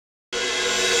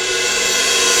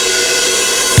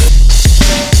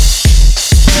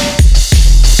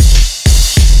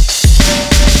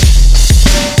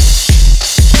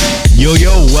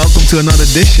to another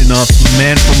edition of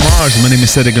Man from Mars. My name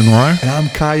is Cedric Lenoir. And I'm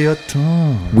Kaya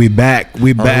Tom. We back.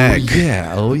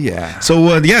 Oh yeah.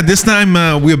 So this time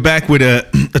we're back with a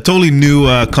totally new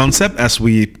concept, as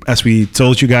we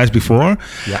told you guys before.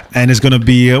 Yeah. And it's gonna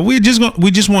be we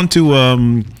just want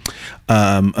to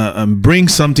bring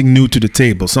something new to the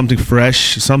table, something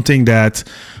fresh, something that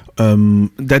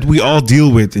we all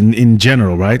deal with in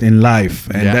general, right, in life,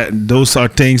 and those are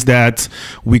things that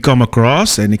we come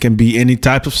across, and it can be any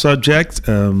type of subject.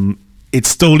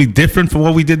 It's totally different from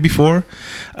what we did before.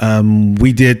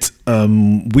 We did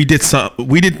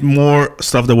more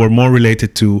stuff that were more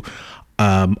related to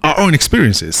our own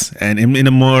experiences, and in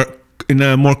a more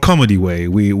comedy way.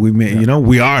 We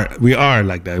are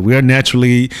like that. We are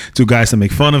naturally two guys that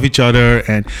make fun of each other,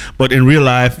 but in real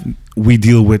life we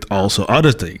deal with also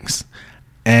other things.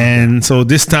 And so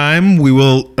this time we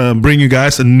will bring you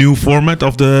guys a new format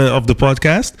of the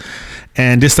podcast,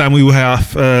 and this time we will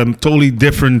have totally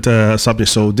different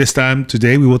subjects. So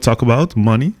today we will talk about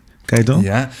money. Kaito?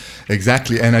 Yeah,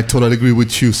 exactly, and I totally agree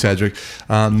with you, Cedric.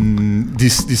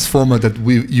 This format that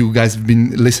you guys have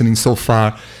been listening so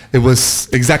far, it was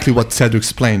exactly what Cedric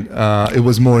explained. It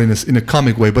was more in a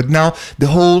comic way, but now the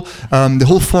whole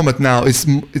format now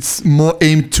it's more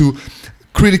aimed to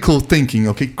critical thinking,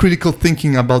 okay? Critical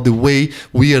thinking about the way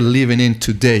we are living in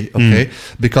today, okay?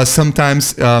 Because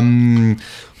sometimes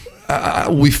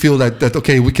we feel that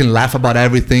okay, we can laugh about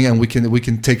everything, and we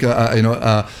can take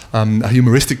a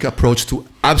humoristic approach to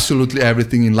absolutely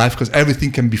everything in life, because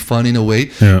everything can be fun in a way.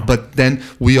 Yeah. But then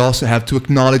we also have to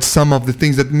acknowledge some of the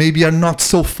things that maybe are not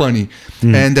so funny,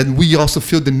 and then we also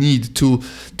feel the need to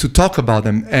talk about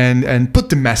them and put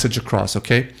the message across.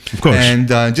 Okay, of course. And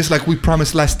just like we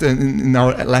promised in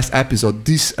our last episode,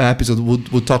 this episode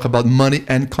would talk about money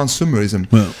and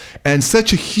consumerism. Well, and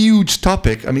such a huge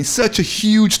topic. I mean, such a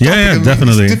huge topic. Yeah, I mean,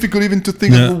 definitely. It's difficult even to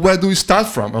think of where do we start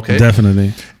from. Okay,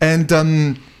 definitely. And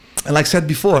like I said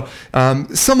before,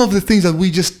 some of the things that we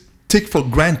just take for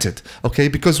granted, okay,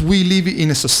 because we live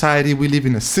in a society, we live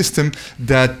in a system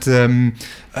that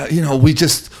we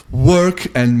just work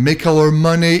and make our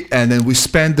money, and then we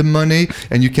spend the money,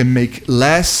 and you can make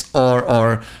less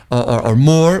or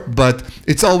more, but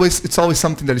it's always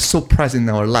something that is so present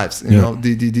in our lives. You know,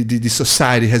 the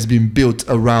society has been built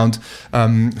around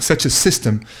such a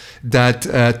system that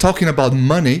talking about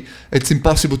money, it's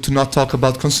impossible to not talk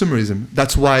about consumerism.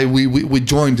 That's why we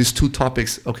joined these two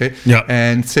topics, okay? Yeah.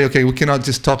 And say, okay, we cannot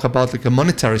just talk about like a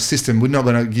monetary system. We're not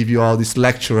going to give you all this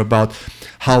lecture about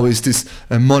how is this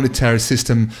monetary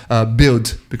system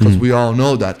built, because we all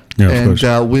know that. Yeah, and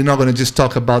we're not going to just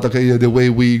talk about the way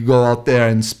we go out there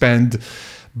and spend,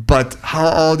 but how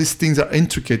all these things are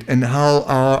intricate, and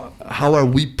how are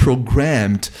we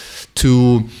programmed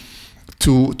to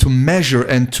measure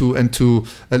and to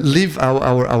live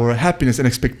our happiness and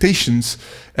expectations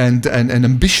and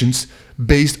ambitions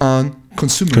based on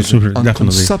consumerism, on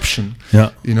consumption.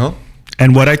 Yeah. You know?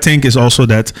 And what I think is also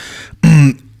that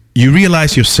you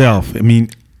realize yourself. I mean,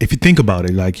 if you think about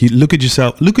it, like you look at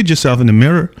yourself in the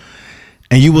mirror,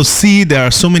 and you will see there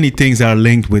are so many things that are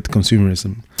linked with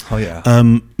consumerism. Oh yeah.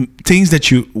 Things that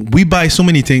we buy so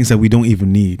many things that we don't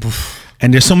even need.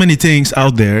 And there's so many things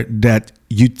out there that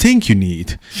you think you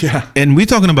need. Yeah. And we're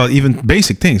talking about even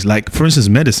basic things, like, for instance,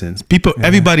 medicines.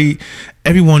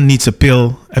 Everyone needs a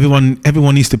pill.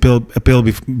 Everyone needs a pill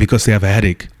because they have a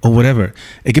headache or whatever.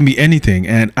 It can be anything.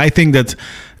 And I think that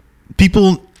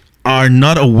people are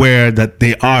not aware that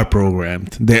they are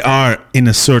programmed. They are in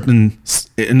a certain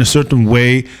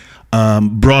way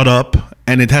brought up,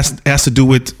 and it has to do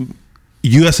with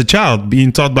you as a child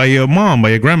being taught by your mom, by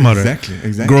your grandmother.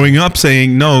 Exactly. Growing up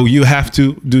saying, no, you have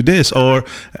to do this. Or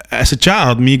as a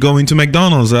child, me going to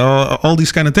McDonald's, all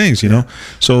these kind of things, you know.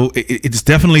 So it's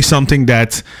definitely something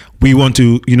that we want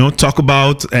to, talk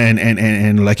about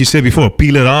and like you said before,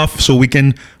 peel it off, so we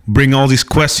can bring all these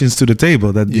questions to the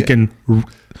table that you can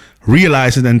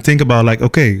realize it and think about, like,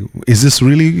 okay, is this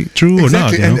really true or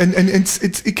not? And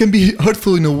it can be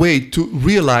hurtful in a way to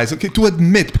realize, okay, to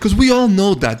admit, because we all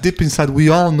know that deep inside, we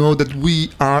all know that we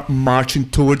are marching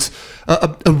towards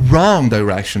a wrong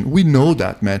direction. We know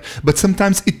that, man. But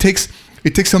sometimes it takes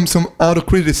some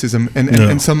auto-criticism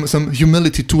and some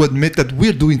humility to admit that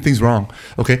we're doing things wrong.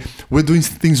 Okay, we're doing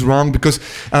things wrong because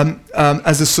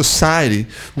as a society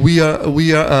we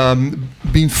are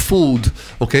being fooled,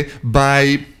 okay,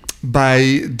 by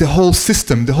the whole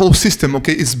system. The whole system,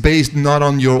 okay, is based not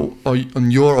on your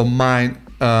or mine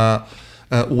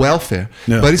welfare,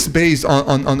 but it's based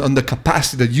on the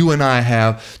capacity that you and I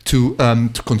have to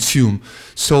consume.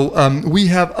 So we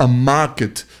have a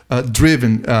market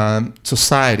driven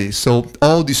society. So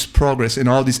all this progress and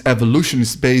all this evolution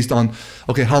is based on,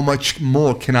 okay, how much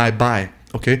more can I buy?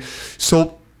 Okay,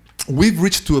 so we've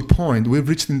reached into a point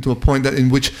that in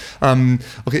which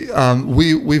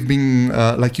we've been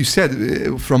like you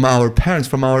said, from our parents,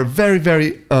 from our very,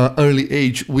 very early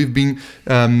age, we've been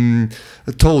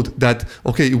told that,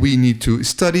 okay, we need to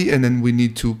study, and then we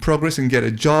need to progress and get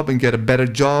a job and get a better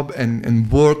job and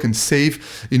work and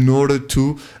save in order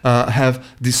to have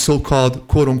this so-called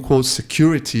quote unquote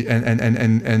security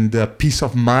and peace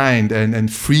of mind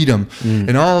and freedom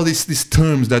and all these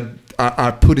terms that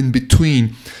are put in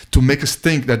between to make us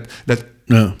think that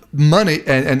money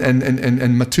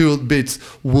and material bits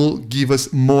will give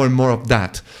us more and more of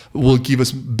that, will give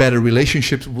us better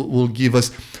relationships, will give us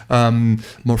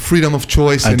more freedom of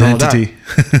choice, identity, and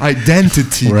all that.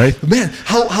 Identity, right? Man,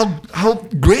 how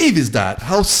grave is that?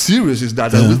 How serious is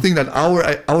that? That we think that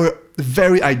our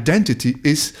very identity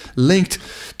is linked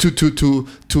to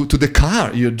the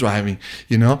car you're driving,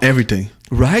 everything.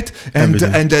 Right, and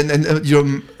then your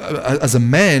as a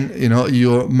man,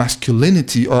 your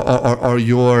masculinity or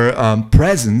your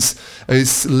presence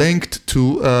is linked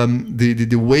to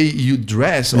the way you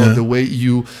dress or the way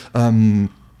you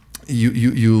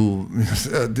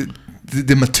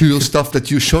the material stuff that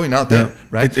you're showing out there,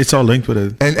 right? It's all linked with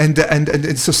it.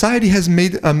 And society has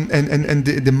made and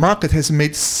the market has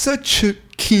made such a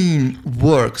keen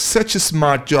work, such a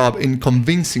smart job in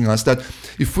convincing us that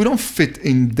if we don't fit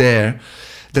in there,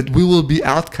 that we will be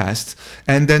outcast,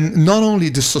 and then not only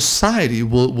the society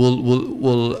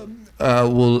will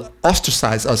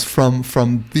ostracize us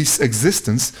from this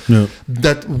existence,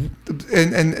 that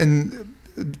and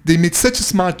they made such a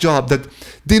smart job that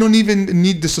they don't even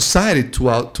need the society to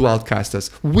outcast us.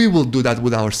 We will do that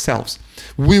with ourselves.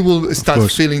 We will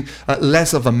start feeling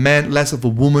less of a man, less of a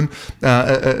woman,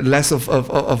 less of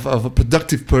a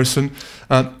productive person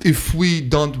if we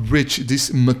don't reach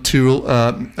these material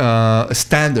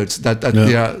standards that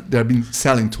they are being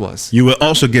selling to us. You will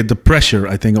also get the pressure,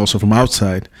 I think, also from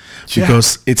outside,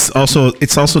 because it's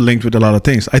also linked with a lot of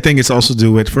things. I think it's also to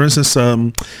do with, for instance,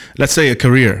 let's say a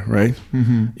career, right?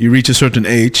 Mm-hmm. You reach a certain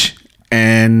age,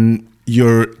 and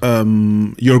your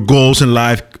goals in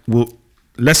life will.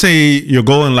 Let's say your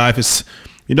goal in life is,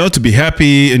 to be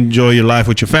happy, enjoy your life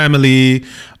with your family.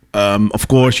 Of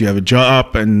course, you have a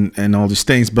job and all these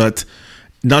things, but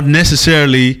not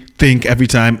necessarily think every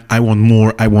time, I want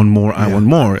more, I want more, I want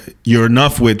more. You're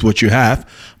enough with what you have.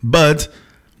 But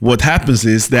what happens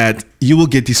is that you will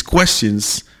get these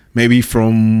questions, maybe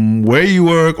from where you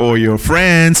work or your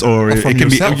friends, or it can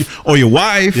yourself. Be or your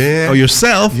wife or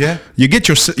yourself. Yeah. You get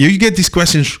these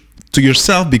questions to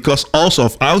yourself because also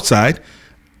of outside.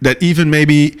 That even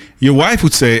maybe your wife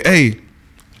would say, hey,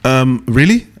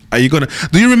 really? Are you gonna?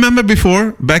 Do you remember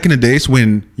before, back in the days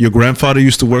when your grandfather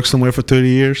used to work somewhere for 30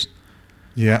 years?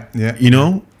 Yeah.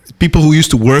 People who used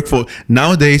to work for,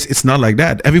 nowadays it's not like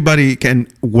that. Everybody can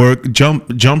work,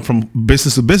 jump from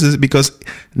business to business, because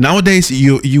nowadays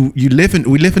we live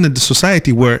in a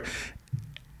society where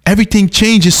everything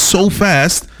changes so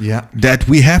fast that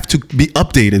we have to be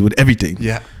updated with everything.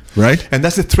 Yeah. Right, and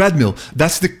that's the treadmill.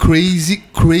 That's the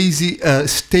crazy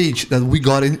stage that we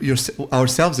got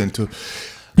ourselves into.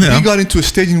 Yeah. We got into a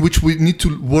stage in which we need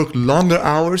to work longer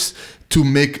hours to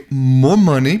make more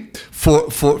money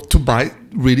to buy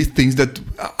really things that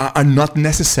are not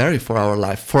necessary for our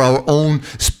life, for our own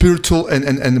spiritual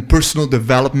and personal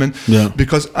development. Yeah.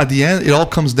 Because at the end, it all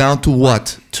comes down to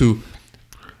what? To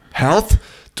health,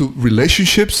 to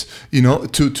relationships,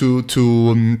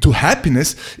 to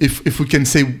happiness. If we can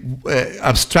say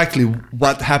abstractly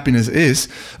what happiness is,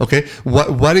 okay.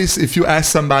 What is, if you ask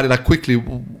somebody like quickly,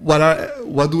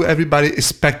 what do everybody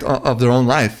expect of their own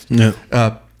life? Yeah.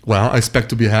 Well, I expect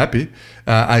to be happy.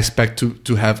 I expect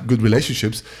to have good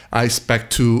relationships. I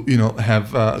expect to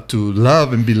have to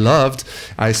love and be loved.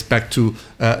 I expect to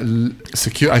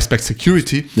I expect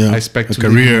security. Yeah. I expect a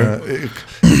career.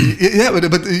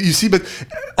 But you see, but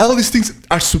all these things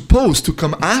are supposed to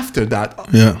come after that.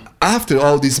 Yeah. After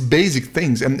all these basic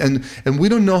things, and we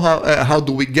don't know how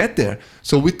do we get there.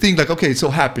 So we think like, okay, so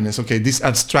happiness. Okay, this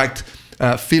abstract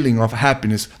feeling of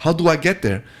happiness. How do I get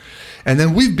there? And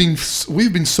then we've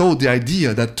been sold the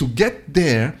idea that to get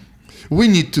there, we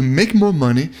need to make more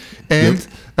money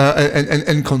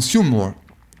and consume more.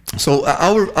 So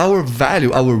our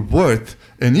value, our worth,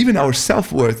 and even our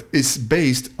self-worth is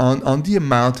based on the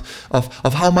amount of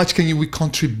how much we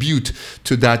contribute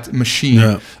to that machine.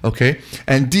 Yeah. Okay,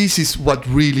 and this is what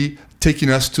really taking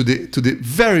us to the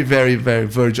very, very, very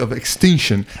verge of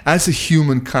extinction as a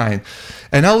humankind.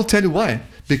 And I will tell you why.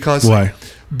 Because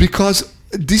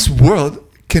this world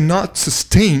cannot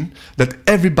sustain that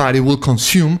everybody will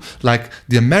consume like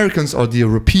the Americans or the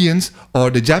Europeans or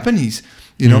the Japanese.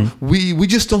 You know, we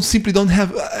just simply don't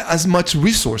have as much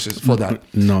resources for that.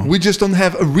 No, we just don't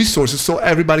have resources so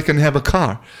everybody can have a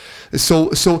car.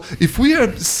 So if we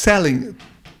are selling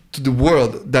to the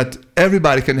world that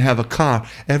everybody can have a car,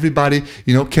 everybody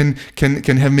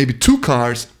can have maybe 2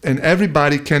 cars, and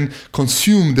everybody can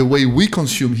consume the way we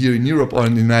consume here in Europe or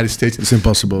in the United States, it's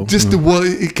impossible. The world,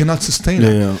 it cannot sustain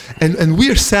it. And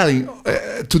we are selling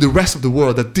to the rest of the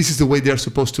world that this is the way they are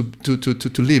supposed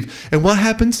to live. And what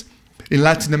happens in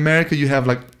Latin America? You have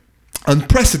like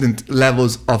unprecedented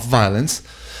levels of violence,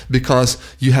 because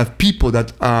you have people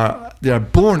that are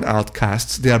born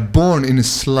outcasts, they are born in a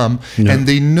slum, and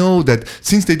they know that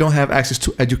since they don't have access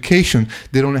to education,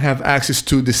 they don't have access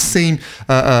to the same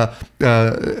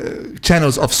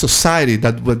channels of society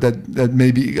that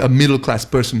maybe a middle class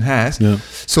person has.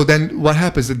 So then what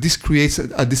happens is that this creates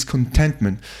a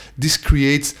discontentment. This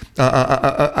creates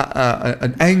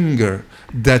an anger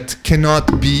that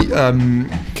cannot be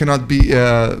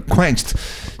quenched.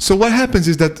 So what happens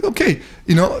is that, okay,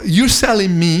 you're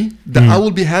selling me that I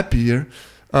will be happier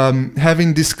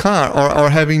having this car or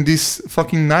having this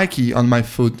fucking Nike on my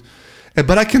foot,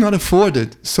 but I cannot afford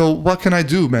it. So what can I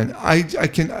do, man? I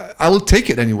will take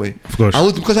it anyway. Of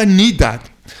course. Because I need that.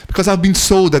 Because I've been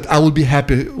sold that I will be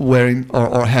happy wearing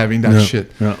or having that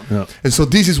shit. And so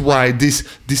this is why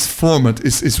this format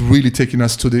is really taking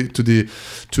us to the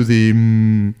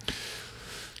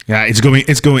Yeah, it's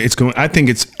going. I think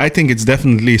it's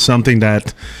definitely something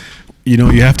that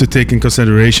you have to take in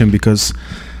consideration, because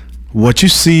what you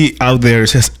see out there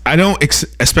is just, I know,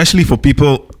 especially for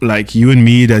people like you and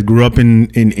me that grew up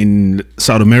in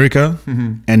South America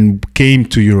and came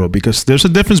to Europe, because there's a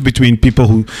difference between people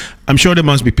who, I'm sure there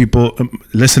must be people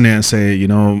listening and say,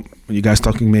 you guys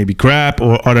talking maybe crap,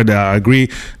 or other that I agree,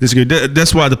 disagree.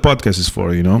 That's what the podcast is for.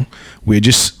 We're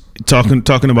just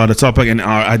talking about the topic and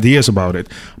our ideas about it.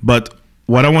 But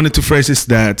what I wanted to phrase is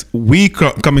that we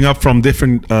coming up from a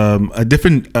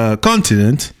different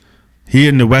continent here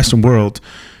in the Western world,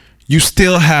 you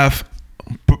still have,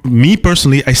 me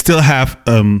personally, I still have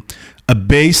a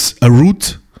base, a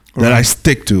root that I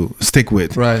stick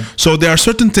with. Right. So there are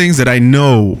certain things that I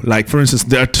know, like for instance,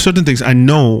 there are certain things I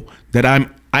know that I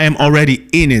am already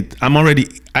in it. I'm already.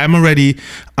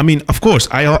 I mean, of course,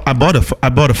 I bought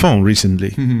a phone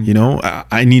recently.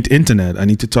 I need internet. I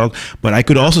need to talk. But I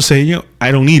could also say,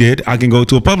 I don't need it. I can go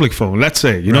to a public phone. Let's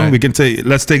say, we can say,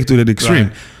 let's take it to the extreme.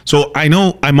 Right. So I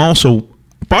know I'm also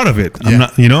part of it. I'm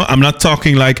not. I'm not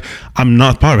talking like I'm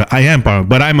not part of it. I am part of it,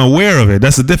 but I'm aware of it.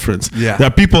 That's the difference. Yeah. There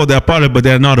are people that are part of it, but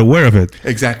they're not aware of it.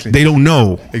 Exactly. They don't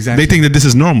know. Exactly. They think that this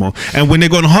is normal. And when they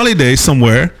go on holiday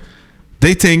somewhere,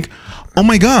 they think, oh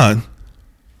my God,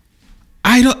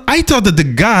 I thought that the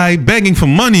guy begging for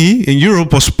money in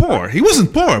Europe was poor. He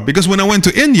wasn't poor, because when I went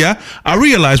to India, I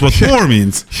realized what poor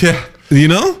means. Yeah.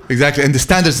 Exactly. And the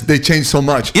standards, they change so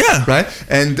much. Yeah. Right.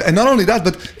 And not only that,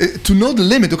 but to know the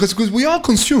limit, because we all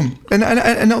consume.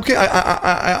 And okay,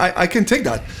 I can take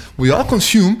that. We all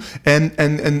consume,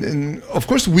 and of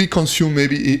course we consume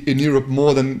maybe in Europe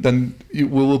more than we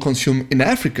will consume in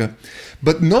Africa.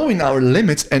 But knowing our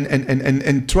limits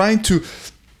and trying to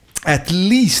at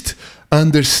least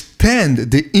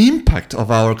understand the impact of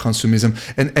our consumerism,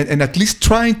 and at least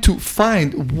trying to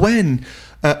find when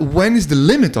is the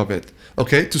limit of it.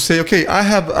 Okay, to say, okay,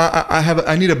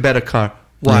 I need a better car.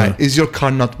 Why? Yeah. Is your car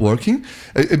not working?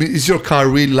 I mean, is your car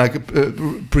really like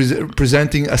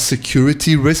presenting a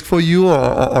security risk for you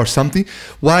or something?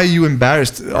 Why are you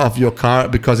embarrassed of your car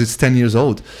because it's 10 years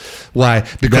old? Why?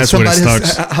 Because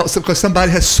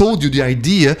somebody has sold you the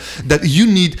idea that you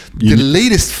need the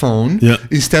latest phone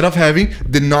instead of having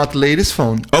the not latest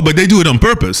phone. Oh, but they do it on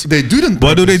purpose. They do it on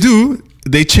purpose. What do?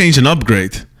 They change and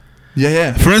upgrade.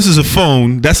 Yeah. For instance, a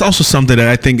phone, that's also something that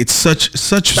I think it's such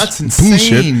that's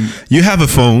bullshit. Insane. You have a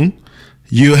phone,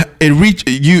 they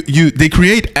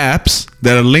create apps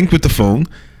that are linked with the phone.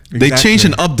 Exactly. They change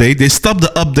an update, they stop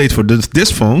the update for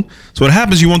this phone. So what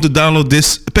happens, you want to download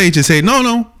this page and say,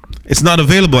 no, it's not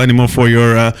available anymore for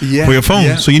your phone.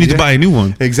 Yeah, so you need to buy a new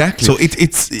one. Exactly. So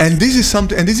it's and this is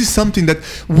something that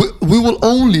we will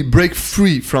only break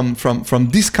free from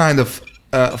this kind of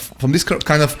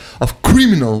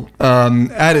criminal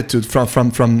attitude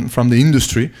from the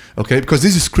industry, okay? Because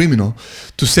this is criminal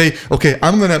to say, okay,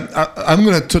 I'm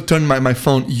gonna turn my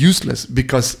phone useless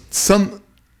because some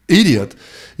idiot,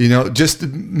 just to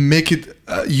make it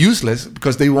useless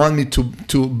because they want me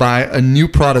to buy a new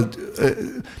product,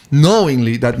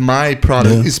 knowingly that my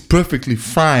product is perfectly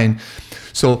fine.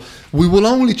 So we will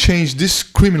only change this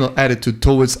criminal attitude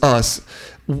towards us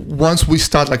once we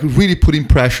start like really putting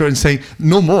pressure and saying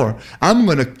no more. I'm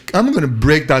gonna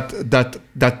break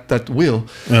that will.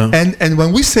 And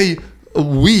when we say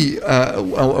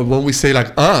when we say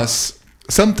like us,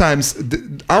 sometimes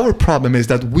our problem is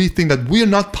that we think that we are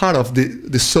not part of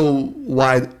the so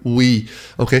wide we.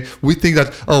 Okay, we think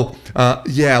that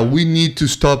we need to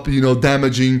stop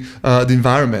damaging the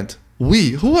environment.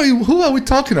 Who are we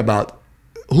talking about?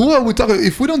 Who are we talking?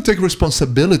 If we don't take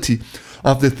responsibility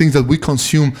of the things that we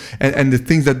consume and the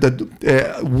things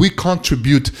that we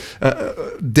contribute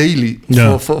daily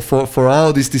for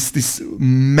all this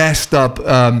messed up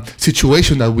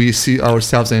situation that we see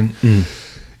ourselves in.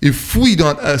 If we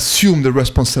don't assume the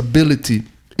responsibility,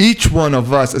 each one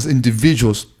of us as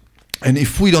individuals, and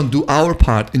if we don't do our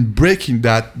part in breaking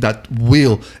that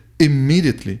will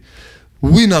immediately,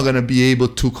 we're not going to be able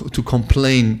to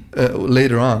complain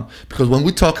later on. Because when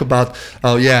we talk about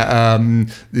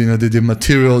the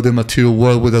material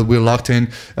world that we're locked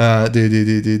in,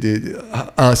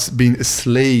 us being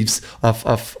slaves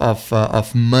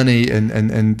of money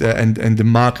and the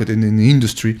market and in the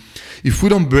industry, if we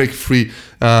don't break free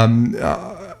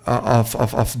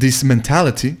of this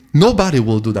mentality, nobody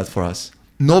will do that for us.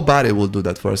 Nobody will do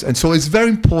that for us. And so it's very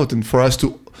important for us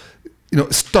to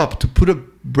stop, to put a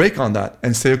break on that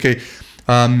and say, okay,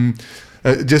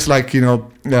 just like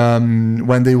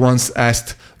when they once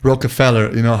asked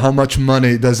Rockefeller, how much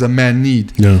money does a man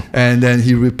need? And then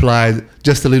he replied,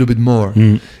 just a little bit more.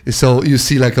 So you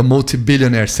see like a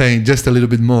multi-billionaire saying just a little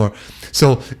bit more.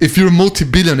 So if you're a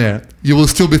multi-billionaire, you will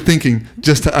still be thinking,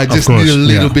 I just need a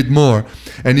little bit more.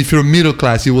 And if you're middle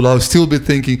class, you will still be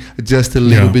thinking just a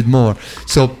little bit more.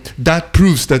 So that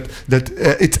proves that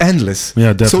it's endless.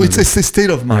 Yeah, definitely. So it's a state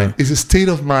of mind. It's a state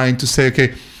of mind to say,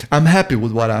 okay, I'm happy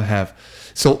with what I have.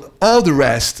 So all the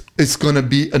rest is going to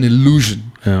be an illusion.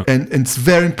 And it's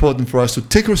very important for us to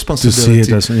take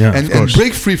responsibility and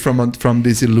break free from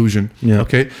this illusion.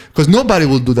 Okay, because nobody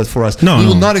will do that for us. We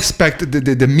will not expect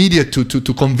the media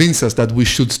to convince us that we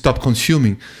should stop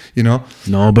consuming. No,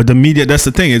 but the media, that's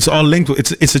the thing. It's all linked.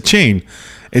 It's a chain.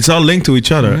 It's all linked to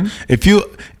each other. If you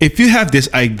have this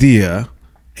idea,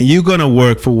 and you're gonna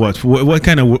work for what? What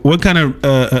kind of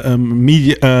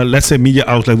media? Let's say media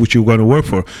outlet which you're gonna work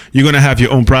for. You're gonna have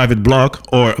your own private blog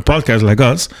or a podcast like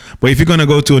us. But if you're gonna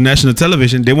go to a national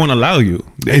television, they won't allow you.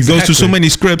 It goes to so many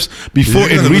scripts before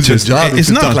it reaches. It's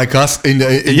not like us in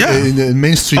the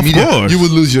mainstream media. Course. You will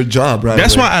lose your job, right?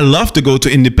 That's why I love to go to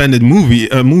independent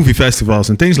movie festivals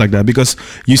and things like that, because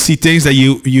you see things that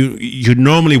you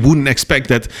normally wouldn't expect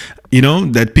that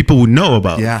people would know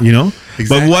about. Exactly.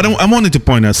 But what I wanted to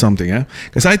point out something,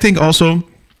 because I think also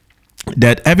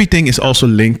that everything is also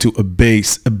linked to a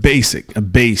base.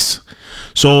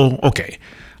 So okay,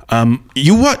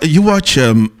 you watch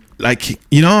I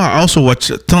also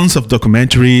watch tons of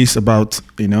documentaries about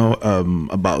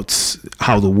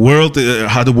how the world is,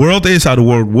 how the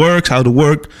world works, how the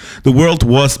world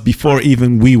was before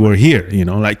even we were here,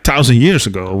 like 1,000 years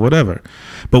ago or whatever.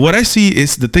 But what I see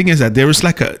is the thing is that there's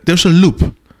a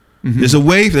loop. There's a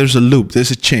wave, there's a loop,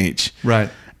 there's a change. Right.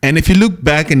 And if you look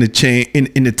back in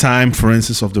the time, for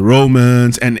instance, of the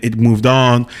Romans, and it moved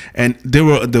on, and there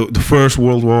were the First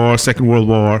World War, Second World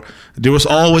War, there was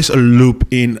always a loop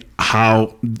in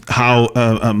how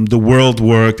the world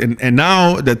worked, and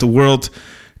now that the world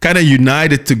kind of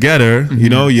united together,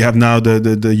 you have now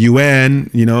the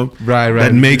UN, right,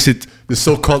 that makes it the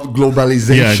so-called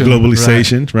globalization. Yeah,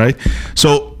 globalization, right?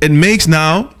 So it makes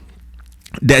now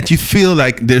that you feel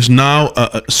like there's now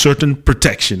a certain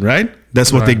protection, right?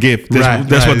 That's what they give.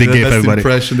 That's what they give everybody.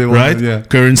 The they right? Want, yeah.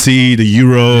 Currency, the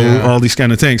euro, all these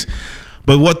kind of things.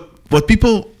 But what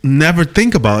people never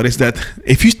think about is that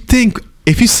if you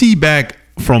see back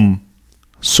from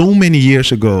so many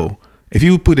years ago, if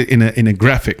you put it in a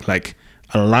graphic, like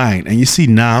a line, and you see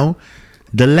now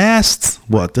the last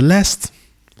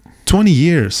 20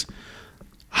 years,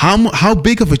 how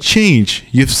big of a change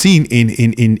you've seen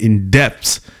in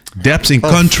depths in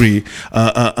country,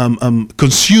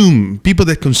 people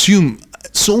that consume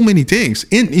so many things.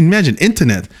 Imagine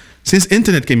internet. Since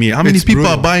internet came here, how many people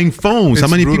are buying phones? How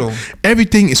many people?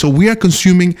 Everything. So we are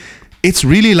consuming. It's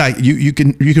really like you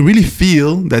can really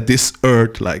feel that this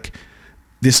earth, like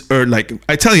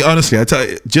I tell you honestly,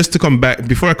 just to come back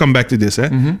before I come back to this,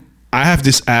 I have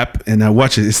this app and I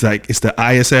watch it. It's the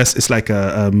ISS. It's like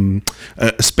a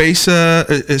space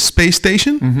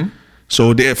station.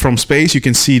 So from space, you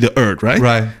can see the Earth, right?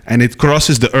 Right. And it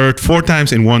crosses the Earth 4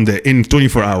 times in one day, in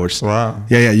 24 hours. Wow.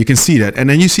 Yeah, you can see that. And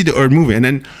then you see the Earth moving. And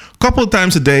then a couple of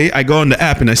times a day, I go on the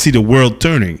app and I see the world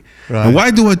turning. Right. And why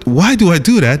do I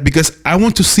do that? Because I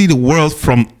want to see the world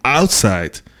from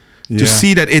outside, to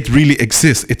see that it really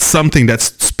exists. It's something that's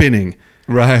spinning.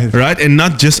 Right. And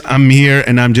not just I'm here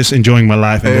and I'm just enjoying my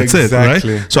life and that's it.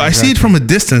 Right. So I see it from a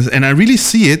distance and I really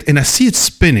see it and I see it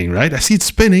spinning. Right. I see it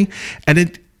spinning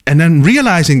and then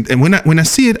realizing, and when I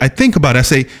see it, I think about it. I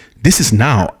say, this is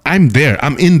now. I'm there.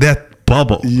 I'm in that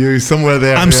bubble. You're somewhere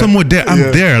there. I'm somewhere there.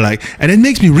 I'm there. Like, and it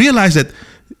makes me realize that,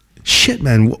 shit,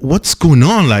 man, what's going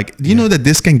on? Like, you know that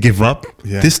this can give up.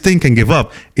 This thing can give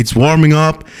up. It's warming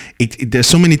up. There's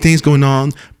so many things going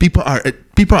on. People are,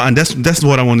 and that's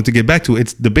what I wanted to get back to.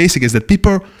 It's the basic is that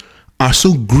people are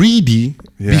so greedy.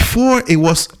 Before it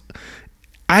was,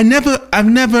 I've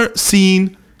never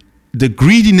seen the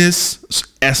greediness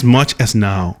as much as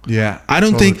now. I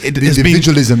don't think it is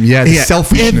individualism. The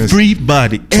selfishness.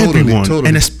 Everybody, everyone,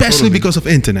 and especially because of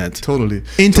internet.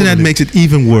 Internet makes it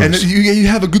even worse. And you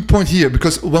have a good point here,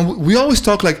 because when we always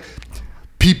talk like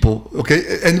people,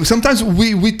 okay, and sometimes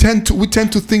we tend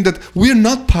to think that we're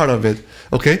not part of it,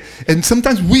 okay, and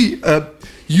sometimes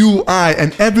you, I,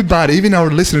 and everybody, even our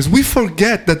listeners, we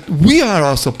forget that we are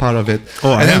also part of it.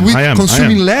 I am.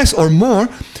 Consuming less or more,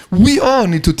 we all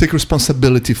need to take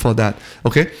responsibility for that.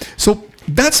 Okay, so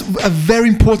that's a very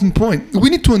important point. We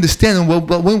need to understand, and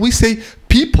when we say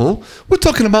people, we're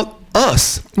talking about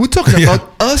us. We're talking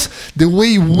about us, the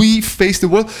way we face the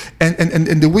world,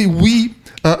 and the way we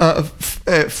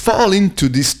fall into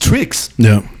these tricks.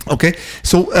 Okay,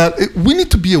 so we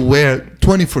need to be aware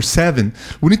 24/7.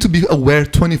 We need to be aware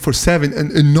 24/7,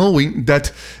 and knowing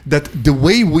that the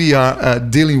way we are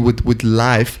dealing with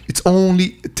life, it's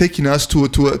only taking us to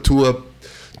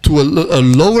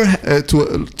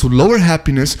lower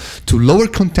happiness, to lower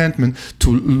contentment,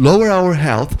 to lower our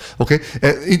health. Okay,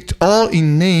 it all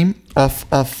in name of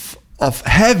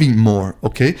having more.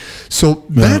 Okay, so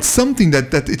that's something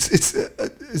that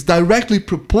it's directly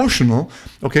proportional.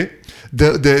 Okay,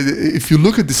 if you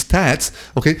look at the stats,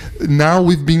 okay, now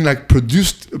we've been like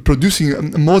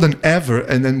producing more than ever,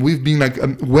 and then we've been like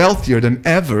wealthier than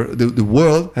ever. The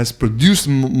world has produced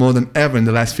more than ever in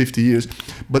the last 50 years,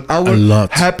 but our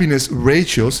happiness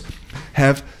ratios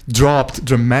have dropped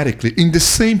dramatically in the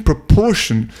same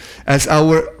proportion as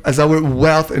our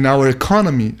wealth and our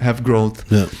economy have grown.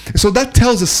 So that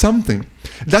tells us something.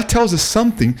 That tells us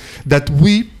something that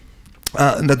we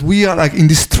are like in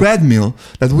this treadmill.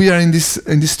 That we are in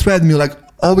this treadmill, like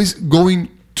always going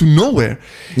to nowhere.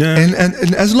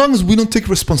 And as long as we don't how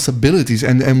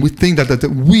we think that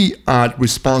we are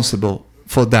responsible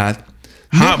for that.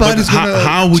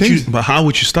 How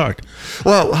would you start?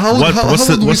 Well,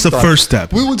 what's the first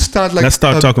step? We would start like, let's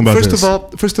start talking about this.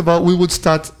 First of all, we would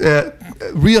start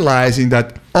realizing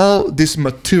that all these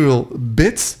material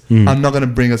bits are not going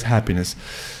to bring us happiness.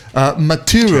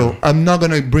 Material are not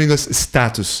going to bring us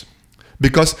status,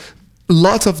 because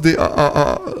lots of the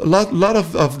lot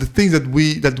of the things that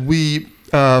we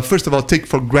first of all take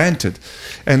for granted,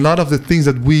 and a lot of the things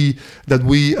that we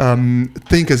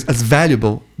think as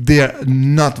valuable, they are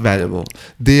not valuable.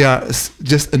 They are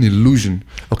just an illusion.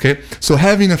 Okay, so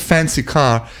having a fancy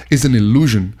car is an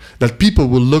illusion that people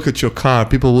will look at your car,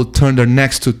 people will turn their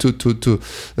necks to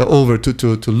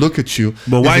look at you.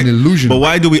 But why? An illusion. But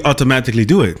why do we automatically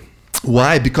do it?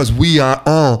 Why? Because we are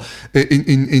all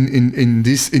in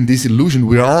this illusion.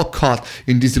 We are all caught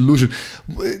in this illusion.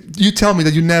 You tell me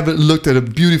that you never looked at a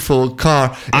beautiful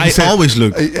car. I always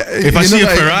look. If I see a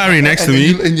Ferrari next to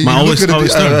me, I always look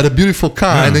at a beautiful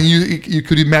car, and then you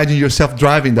could imagine yourself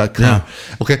driving that car.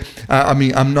 Okay, I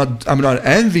mean, I'm not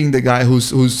envying the guy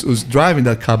who's driving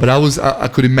that car, but I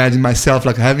could imagine myself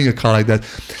like having a car like that.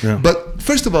 But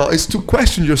first of all, it's to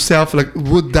question yourself, like,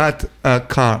 would that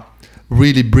car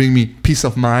really bring me peace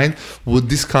of mind? Would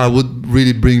this car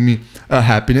really bring me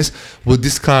happiness? Would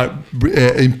this car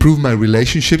improve my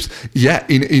relationships? Yeah,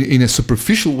 in a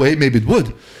superficial way, maybe it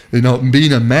would. You know,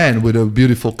 being a man with a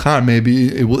beautiful car, maybe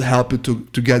it will help you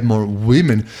to get more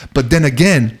women. But then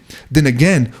again,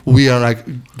 we are like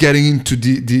getting into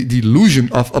the illusion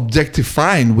of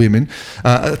objectifying women,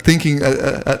 thinking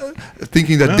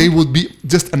that they would be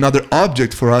just another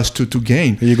object for us to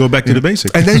gain. And you go back to the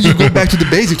basic. And then you go back to the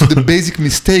basic, to the basic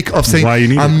mistake of saying,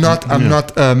 I'm not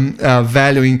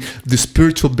valuing the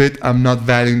spiritual bit. I'm not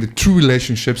valuing the true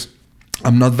relationships.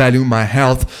 I'm not valuing my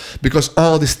health, because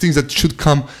all these things that should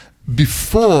come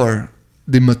before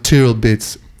the material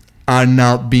bits are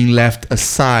now being left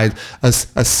aside as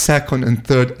a second and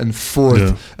third and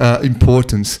fourth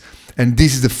importance. And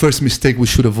this is the first mistake we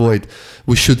should avoid.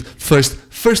 We should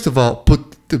first of all, put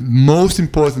the most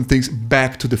important things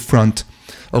back to the front.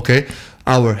 Okay,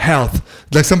 our health.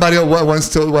 Like somebody once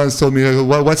told me,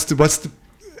 what's the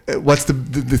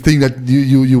thing that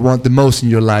you want the most in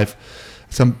your life?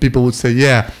 Some people would say,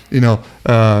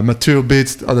 material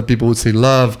bits. Other people would say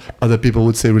love. Other people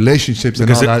would say relationships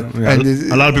because and all that. Yeah,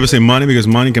 and a lot of people say money because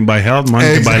money can buy health,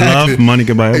 money can buy love, money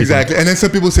can buy everything. Exactly. And then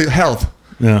some people say health.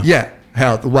 Yeah.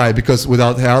 Health. Why? Because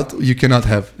without health, you cannot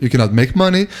make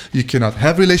money. You cannot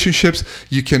have relationships.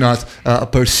 You cannot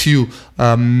pursue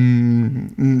a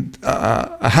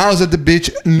house at the beach.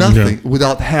 Nothing. Yeah.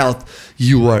 Without health,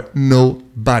 you are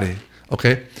nobody.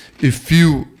 Okay. If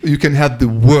you can have the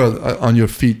world on your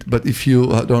feet, but if you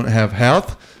don't have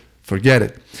health, forget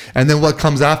it. And then what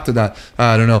comes after that?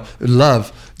 I don't know.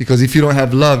 Love. Because if you don't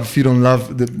have love, if you don't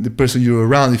love the person you're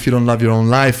around, if you don't love your own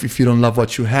life, if you don't love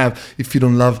what you have, if you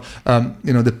don't love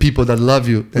the people that love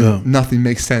you, then nothing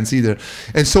makes sense either.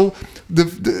 And so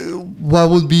what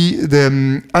would be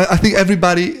I think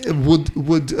everybody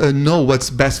would know what's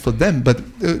best for them. But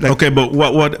okay, but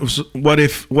what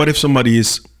if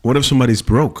somebody's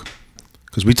broke?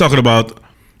 Because we're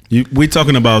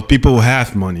talking about people who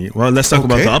have money. Well, let's talk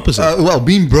about the opposite.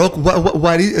 Being broke.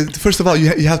 What is? First of all,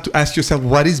 you have to ask yourself,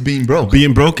 what is being broke?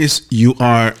 Being broke is you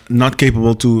are not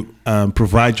capable to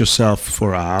provide yourself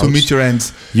for a house, to meet your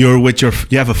ends. You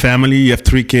have a family. You have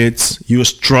 3 kids. You are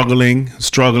struggling.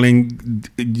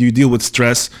 You deal with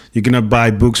stress. You cannot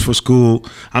buy books for school.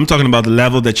 I'm talking about the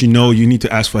level that you need to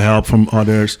ask for help from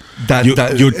others.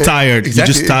 You're tired. Exactly, you're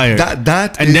just tired.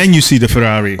 Then you see the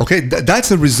Ferrari. Okay,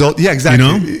 that's a result. Yeah,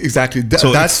 exactly. Exactly.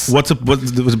 What's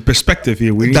the perspective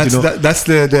here? We need to know. That's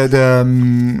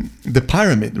the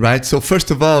pyramid, right? So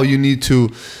first of all, you need to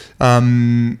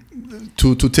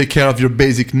take care of your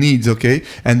basic needs, okay?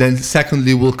 And then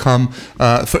secondly will come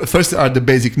first are the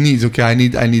basic needs, okay? I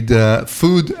need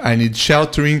food, I need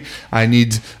sheltering, I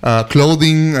need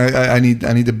clothing, I need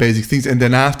the basic things, and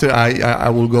then after I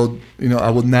will go, I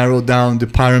will narrow down the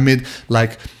pyramid,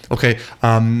 like, okay,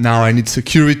 now I need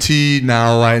security,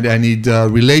 now I need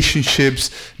relationships,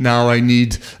 now I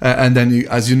need, and then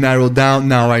as you narrow down,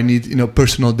 now I need,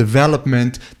 personal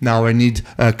development, now I need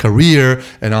a career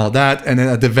and all that. And then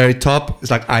at the very top,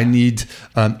 it's like I need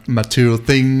material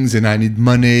things and I need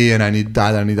money and I need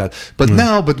that.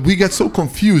 But we get so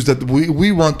confused that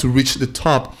we want to reach the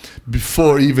top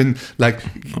before even like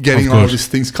getting all these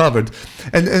things covered.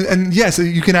 And yes,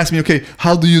 you can ask me, okay,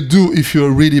 how do you do if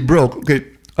you're really broke? Okay.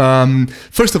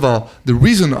 First of all, the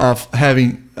reason of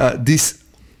having this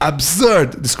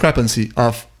absurd discrepancy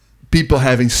of people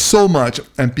having so much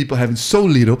and people having so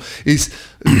little is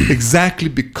exactly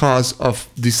because of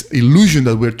this illusion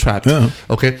that we're trapped. Yeah.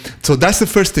 Okay, so that's the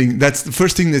first thing. That's the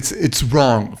first thing. It's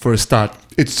wrong for a start.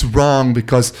 It's wrong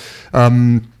because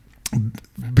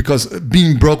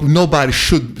being broke, nobody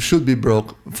should be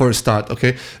broke for a start.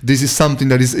 Okay, this is something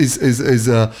that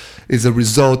is a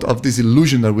result of this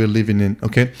illusion that we're living in.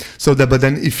 Okay, so but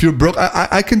then if you're broke,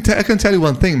 I can tell you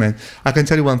one thing, man. I can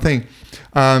tell you one thing.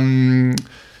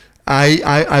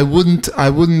 I wouldn't.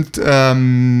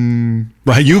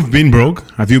 Well, you've been broke.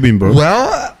 Have you been broke?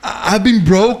 Well, I've been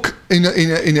broke in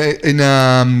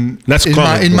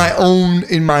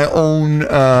my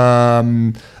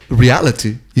own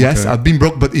reality. Yes, okay. I've been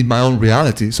broke, but in my own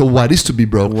reality. So what is to be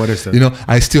broke? What is that?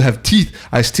 I still have teeth.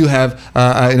 I still have,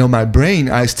 my brain.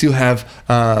 I still have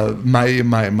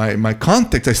my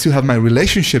contacts. I still have my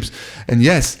relationships. And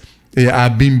yes,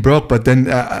 I've been broke. But then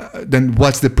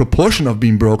what's the proportion of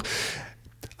being broke?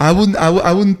 I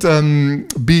wouldn't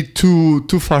be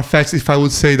too far-fetched if I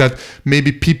would say that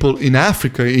maybe people in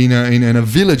Africa, in a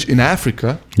village in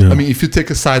Africa. Yeah. I mean, if you take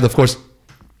aside, of course,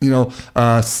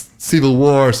 civil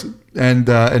wars and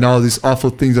all these awful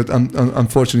things that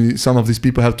unfortunately some of these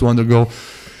people have to undergo.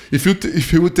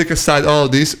 If you would take aside all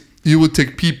this, you would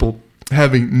take people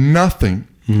having nothing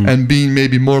and being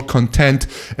maybe more content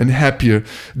and happier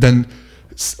than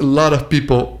a lot of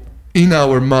people in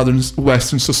our modern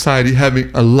Western society having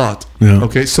a lot. Yeah.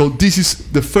 Okay, so this is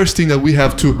the first thing that we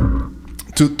have to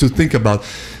think about.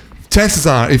 Chances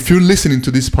are, if you're listening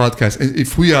to this podcast, and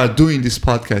if we are doing this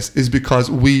podcast, is because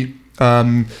we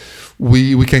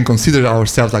can consider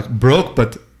ourselves like broke,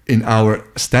 but in our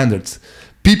standards.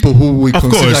 People who we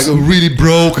consider like really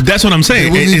broke. That's what I'm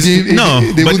saying. They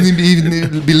wouldn't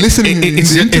even be listening in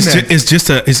the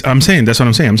internet. I'm saying that's what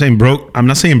I'm saying. I'm saying broke. I'm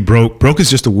not saying broke. Broke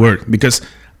is just a word because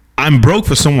I'm broke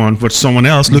for someone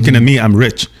else looking at me, I'm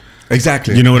rich.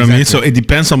 Exactly. You know what I mean? So it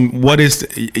depends on what is.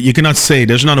 You cannot say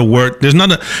there's not a word. There's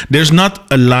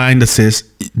not a line that says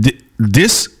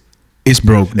this is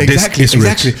broke. Exactly, this is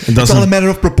exactly. rich. It's all a matter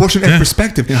of proportion and Yeah.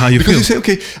 perspective. Yeah, how you because feel. you say,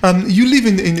 okay, you live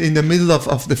in the middle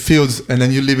of the fields, and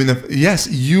then you live in the yes,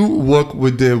 you work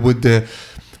with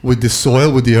the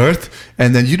soil, with the earth,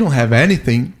 and then you don't have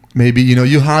anything. Maybe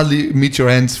you hardly meet your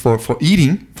ends for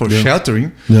eating, for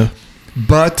sheltering. Yeah.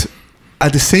 But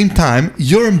at the same time,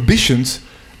 your ambitions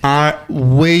are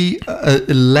way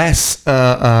less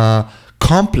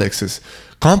complex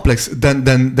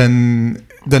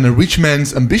than a rich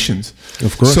man's ambitions.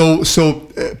 Of course. So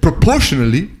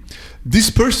proportionally, this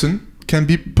person can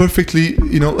be perfectly,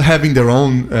 having their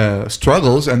own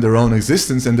struggles and their own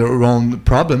existence and their own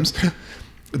problems.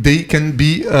 They can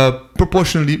be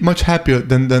proportionally much happier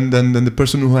than the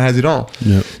person who has it all.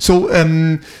 Yeah. So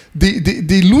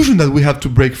the illusion that we have to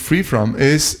break free from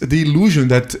is the illusion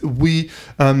that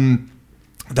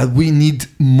we need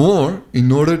more in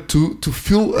order to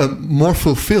feel more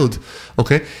fulfilled.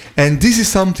 Okay, and this is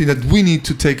something that we need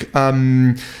to take.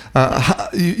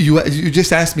 You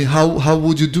just asked me how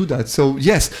would you do that? So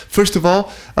yes, first of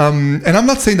all, and I'm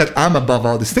not saying that I'm above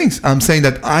all these things. I'm saying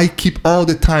that I keep all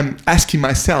the time asking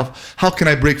myself, how can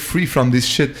I break free from this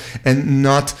shit and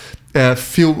not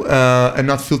feel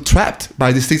trapped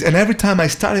by these things? And every time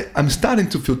I'm starting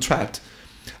to feel trapped,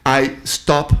 I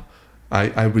stop.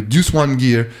 I reduce one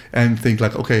gear and think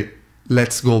like, okay,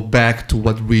 let's go back to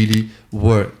what really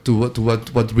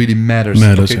what really matters.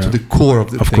 Okay, yeah. to the core of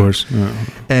the thing. Of course. Yeah.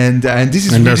 And this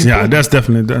is And really important. that's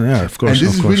definitely of course. And this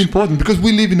of is course. really important because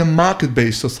we live in a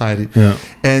market-based society. Yeah.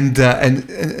 And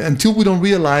until we don't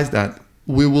realize that,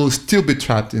 we will still be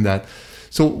trapped in that.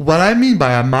 So what I mean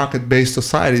by a market-based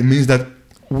society means that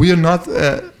we are not.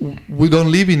 We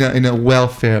don't live in a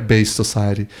welfare-based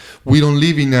society. We don't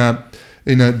live in a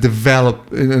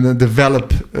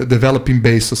developing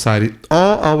based society.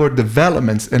 All our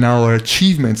developments and our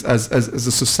achievements as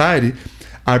a society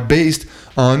are based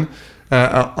on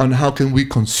how can we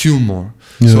consume more.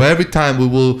 Yeah. So every time we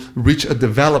will reach a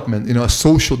development, a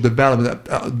social development,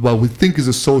 what we think is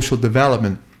a social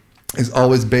development is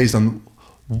always based on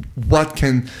what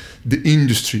can the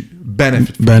industry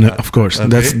benefit from that. Of course.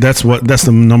 Okay? That's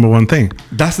the number one thing.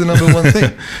 That's the number one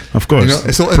thing. Of course.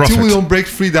 So Profit. until we don't break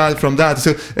free from that.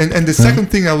 So and the second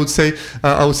thing I would say,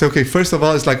 okay, first of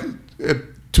all, it's like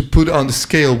to put on the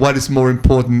scale what is more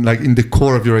important, like in the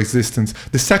core of your existence.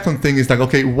 The second thing is like,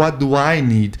 okay, what do I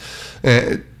need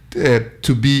to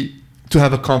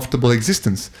have a comfortable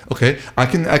existence? Okay, I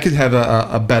could have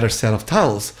a better set of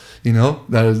towels.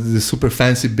 That is the super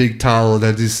fancy big towel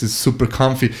that is super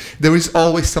comfy. There is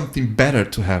always something better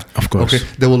to have. Of course. Okay,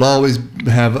 there will always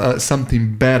have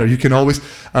something better. You can always,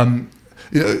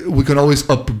 we can always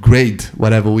upgrade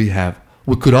whatever we have.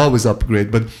 We could always upgrade.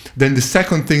 But then the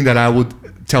second thing that I would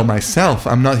tell myself,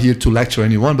 I'm not here to lecture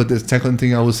anyone, but the second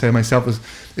thing I would say myself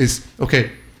is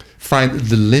okay, find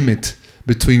the limit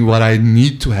between what I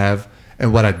need to have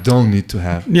and what I don't need to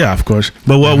have. Yeah, of course.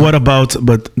 But what about?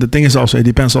 But the thing is also, it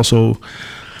depends also.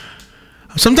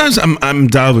 Sometimes I'm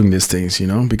doubting these things,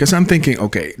 because I'm thinking,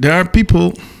 okay, there are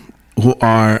people who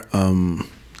are.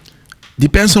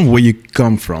 Depends on where you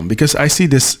come from, because I see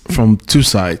this from two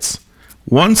sides.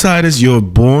 One side is you're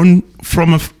born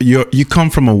from you come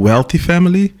from a wealthy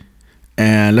family,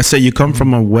 and let's say you come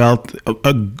from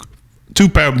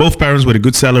both parents with a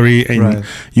good salary, and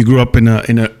you grew up in a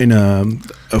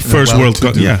first world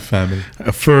family,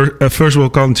 a first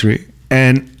world country,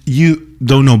 and you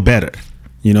don't know better.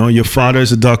 Your father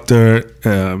is a doctor.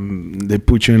 They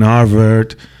put you in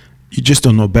Harvard. You just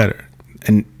don't know better,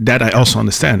 and that I also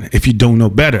understand. If you don't know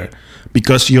better,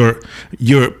 because you're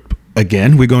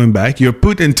again, we're going back. You're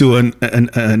put into an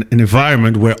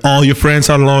environment where all your friends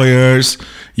are lawyers.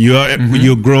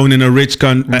 You're grown in a rich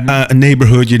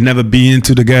neighborhood. You've never been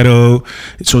to the ghetto.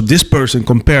 So this person,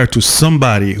 compared to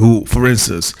somebody who, for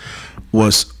instance,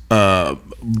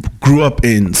 grew up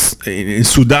in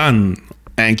Sudan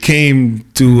and came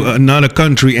to another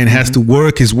country and has to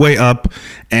work his way up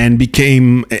and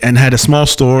had a small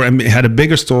store and had a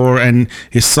bigger store, and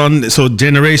his son. So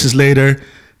generations later,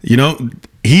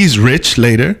 he's rich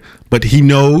later, but he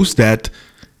knows that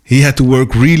he had to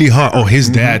work really hard. Or his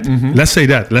dad, let's say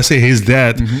his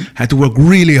dad had to work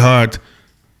really hard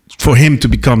for him to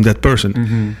become that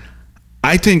person.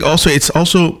 I think it's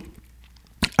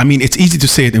easy to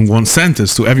say it in one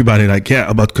sentence to everybody,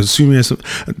 about consumerism,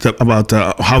 about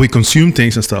how we consume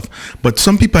things and stuff. But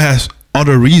some people have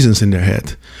other reasons in their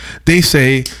head. They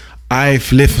say,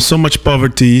 I've lived so much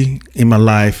poverty in my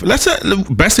life. Let's say the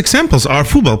best examples are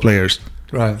football players.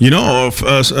 Right. Or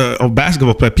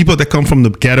basketball players, people that come from the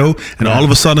ghetto and all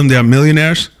of a sudden they are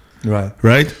millionaires. Right.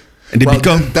 Right. and they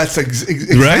become. That's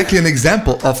exactly an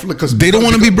example of because they don't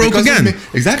want to be broke again.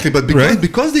 Exactly, but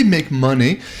because they make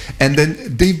money, and then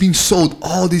they've been sold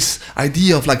all this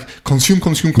idea of like consume.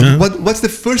 What's the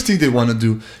first thing they want to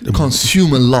do?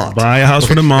 Consume a lot. Buy a house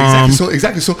for the mom.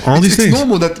 Exactly. So all these things. It's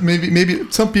normal that maybe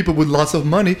some people with lots of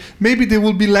money, maybe they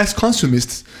will be less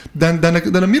consumists than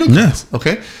a middle class.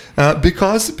 Okay,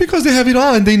 because they have it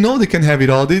all and they know they can have it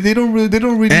all. They don't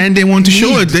really. And they want to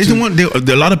show it.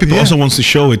 A lot of people also wants to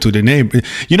show it to their neighbor.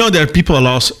 You know, there are people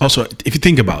also. If you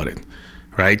think about it,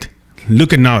 right?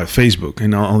 Look at now at Facebook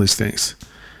and all these things.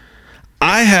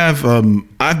 I've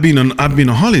been on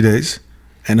holidays,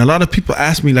 and a lot of people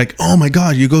ask me like, "Oh my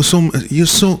God, you go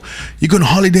on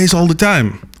holidays all the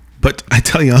time." But I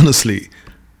tell you honestly,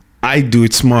 I do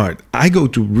it smart. I go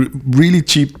to really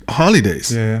cheap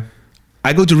holidays. Yeah.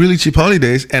 I go to really cheap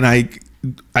holidays, and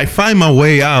I find my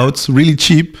way out really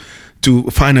cheap to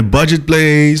find a budget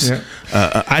place. Yeah.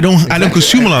 I don't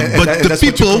consume a lot, but the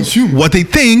people, what they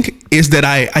think is that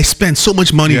I spend so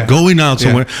much money going out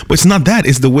somewhere, but it's not that.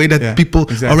 It's the way that people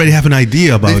already have an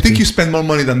idea about it. They think you spend more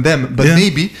money than them, but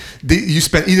maybe you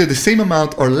spend either the same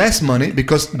amount or less money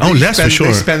because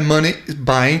they spend money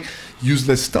buying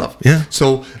useless stuff. Yeah.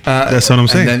 So that's what I'm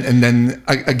saying. And then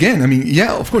again, I mean,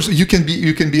 of course, you can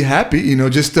be happy. You know,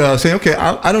 just saying, okay,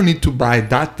 I don't need to buy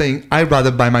that thing. I'd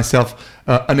rather buy myself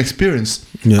an experience.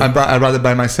 Yeah. I'd rather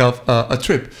buy myself a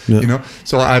trip. Yeah. You know,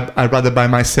 so I'd rather buy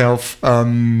myself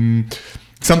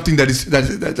something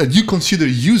that you consider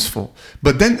useful.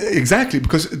 But then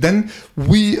because then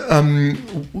we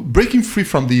breaking free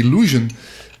from the illusion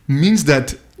means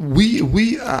that we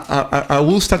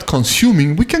will start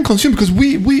consuming. We can consume because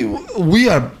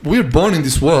we're born in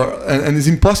this world, and it's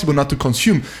impossible not to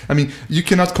consume. I mean, you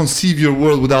cannot conceive your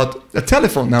world without a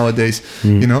telephone nowadays.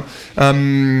 You know,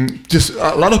 just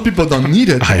a lot of people don't need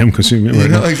it. I am consuming right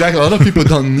now. Exactly. A lot of people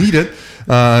don't need it.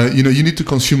 You know, you need to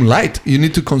consume light. You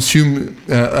need to consume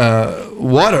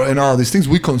water and all these things.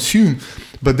 We consume,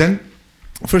 but then.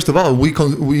 First of all, we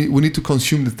need to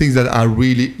consume the things that are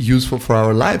really useful for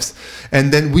our lives,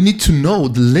 and then we need to know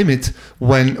the limit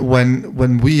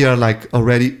when we are like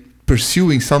already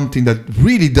pursuing something that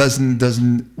really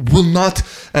will not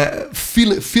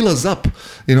fill us up,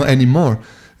 you know, anymore.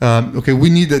 Okay, we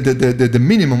need the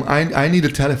minimum. I need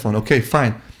a telephone. Okay,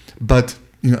 fine, but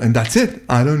you know, and that's it.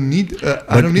 I don't need to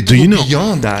go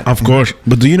beyond that. Of course,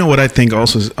 but do you know what I think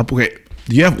also is okay?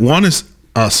 You have one is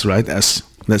us, right? As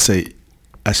let's say.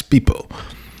 As people,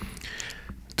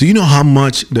 do you know how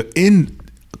much the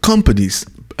companies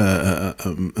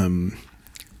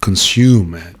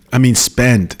consume? I mean,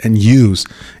 spend and use.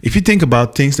 If you think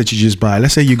about things that you just buy,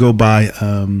 let's say you go buy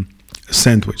a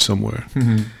sandwich somewhere,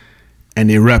 and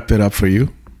they wrap it up for you.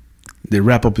 They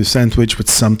wrap up your sandwich with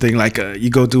something like you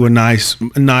go to a nice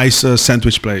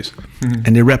sandwich place,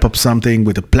 and they wrap up something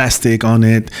with a plastic on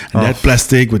it, and that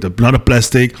plastic with another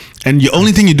plastic, and the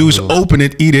only thing you do is open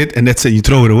it, eat it, and that's it. You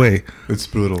throw it away. It's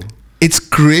brutal. It's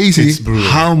crazy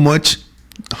how much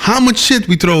shit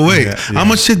we throw away, how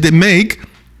much shit they make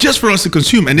just for us to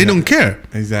consume, and they don't care.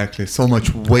 Exactly, so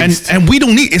much waste, and we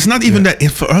don't need. It's not even that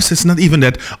for us. It's not even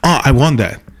that. Oh, I want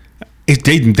that.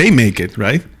 They make it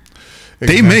right.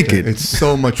 Exactly. They make it. It's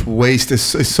so much waste. It's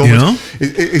so much.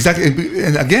 Exactly,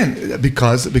 and again,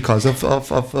 because of the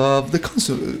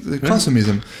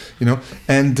consumism, you know,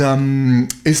 and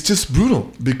it's just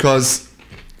brutal because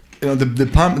you know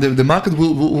the market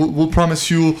will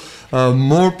promise you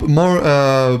more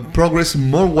progress,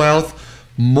 more wealth,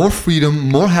 more freedom,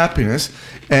 more happiness,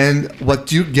 and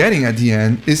what you're getting at the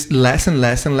end is less and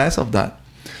less and less of that.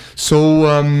 So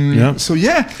I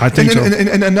think so.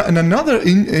 And another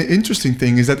interesting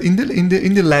thing is that in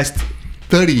the last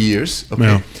 30 years,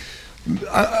 okay,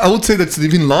 I would say that's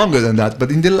even longer than that. But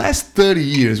in the last 30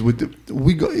 years,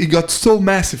 it got so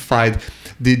massified,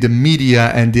 the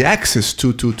media and the access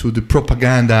to the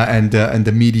propaganda and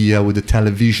the media with the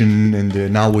television and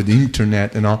now with the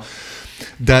internet and all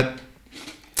that.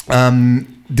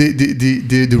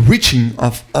 The reaching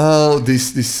of all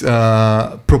this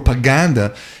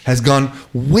propaganda has gone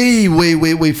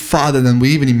way farther than we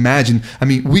even imagine. I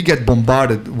mean, we get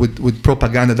bombarded with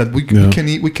propaganda that we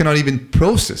cannot even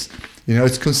process. You know,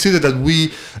 it's considered that we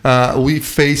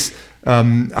face. I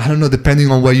don't know, depending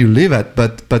on where you live at,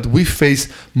 but we face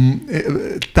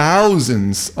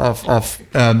thousands of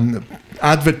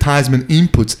advertisement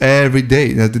inputs every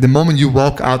day. The moment you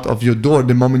walk out of your door,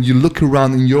 the moment you look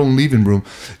around in your own living room,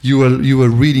 you are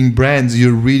reading brands,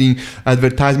 you're reading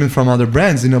advertisement from other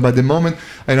brands. You know, but the moment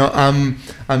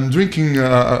I'm drinking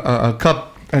a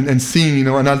cup and seeing, you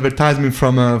know, an advertisement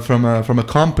from a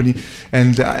company,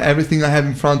 and everything I have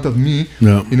in front of me,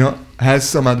 you know, has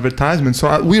some advertisements.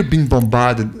 So we're being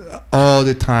bombarded all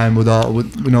the time with all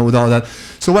that.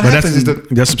 So what happens is that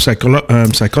that's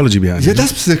psychology behind it. Yeah,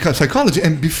 that's psychology.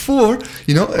 And before,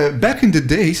 back in the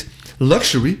days,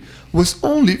 luxury was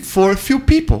only for a few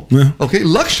people. Yeah. Okay,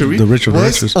 luxury The rich of the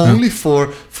was richest, only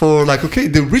for like, okay,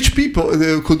 the rich people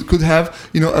could have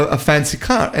a fancy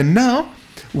car, and now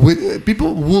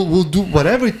people will do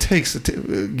whatever it takes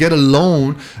to get a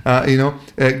loan,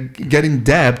 get in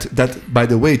debt. That, by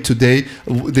the way, today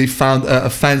they found a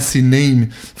fancy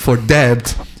name for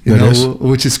debt,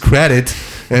 which is credit.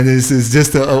 And it's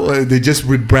just they just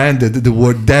rebranded the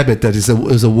word debit. That is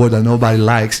a word that nobody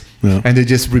likes, and they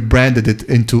just rebranded it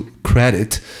into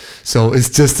credit. So it's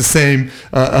just the same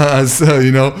as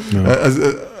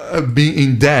being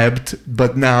in debt,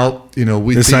 but now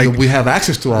we think that we have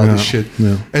access to all this shit,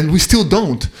 and we still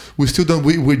don't.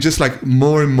 We're just like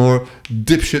more and more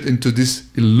dipshit into this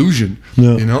illusion,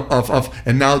 of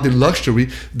and now the luxury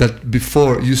that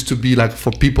before used to be like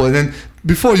for people, and then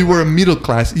before you were a middle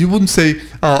class, you wouldn't say,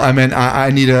 "Oh, I mean,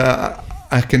 I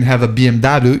can have a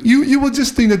BMW." You would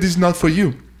just think that this is not for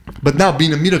you. But now,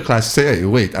 being a middle class, say, "Hey,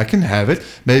 wait, I can have it.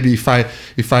 Maybe if I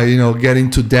get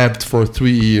into debt for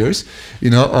 3 years,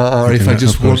 or if I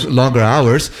just work longer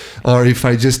hours, or if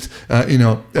I just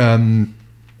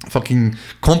fucking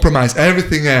compromise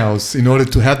everything else in order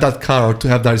to have that car or to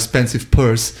have that expensive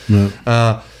purse."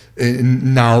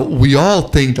 Now we all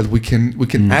think that we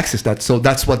can access that. So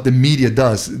that's what the media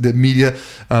does. The media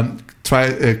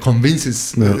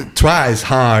tries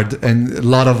hard, and a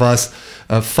lot of us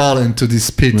fall into this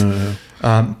pit,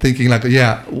 thinking like,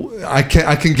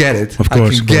 I can get it. Of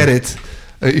course, I can get it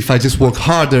if I just work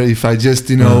harder. If I just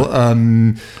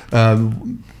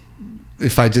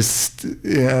if I just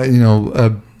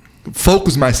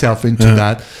focus myself into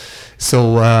that.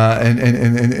 So and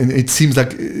it seems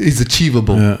like it's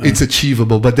achievable. It's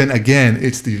achievable, but then again,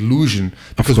 it's the illusion,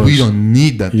 because we don't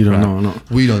need that. You don't know.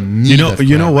 We don't need that.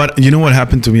 You know what? You know what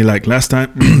happened to me like last time,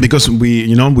 because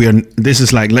we are. This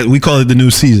is like we call it the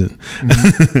new season,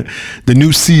 the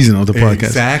new season of the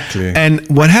podcast. Exactly. And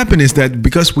what happened is that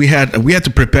because we had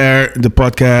to prepare the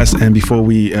podcast, and before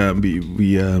we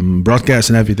broadcast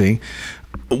and everything,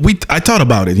 I thought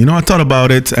about it. I thought about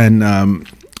it, and.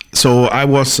 So I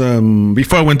was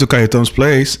before I went to Cayetan's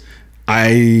place,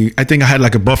 I think I had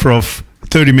like a buffer of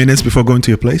 30 minutes before going to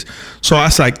your place. So I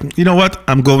was like, you know what?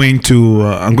 I'm going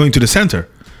to the center,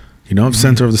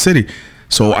 center of the city.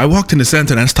 So I walked in the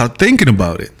center and I started thinking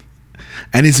about it,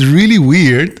 and it's really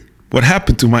weird what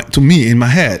happened to me in my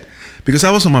head, because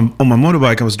I was on my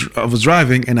motorbike. I was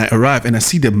driving, and I arrived and I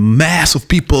see the mass of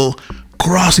people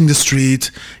crossing the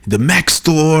street, the Mac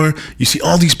store. You see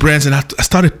all these brands, and I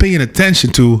started paying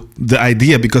attention to the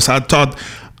idea, because I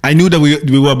knew that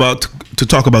we were about to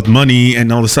talk about money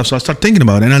and all this stuff. So I started thinking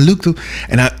about it, and I looked,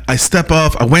 and I step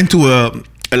off. I went to a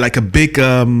big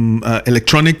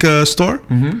electronic store,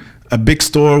 a big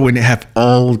store when they have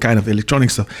all kind of electronic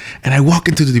stuff. And I walk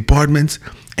into the department,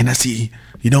 and I see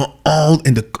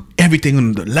everything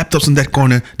on the laptops in that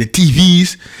corner, the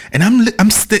TVs, and I'm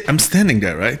standing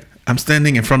there, right? I'm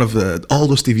standing in front of all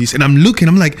those TVs, and I'm looking.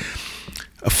 I'm like,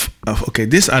 okay,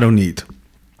 this I don't need.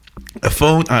 A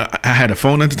phone, I had a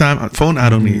phone at the time. A phone I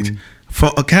don't need.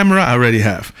 A camera I already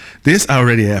have. This I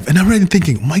already have. And I'm already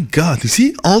thinking, oh my God, you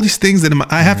see all these things that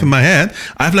I have in my head.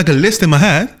 I have like a list in my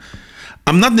head.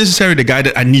 I'm not necessarily the guy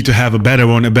that I need to have a better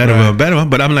one,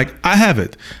 but I'm like, I have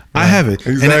it. I have it.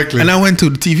 Exactly. And I went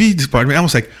to the TV department. I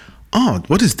was like, oh,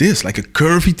 what is this? Like a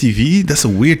curvy TV? That's a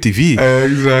weird TV.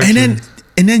 Exactly.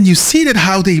 And then you see that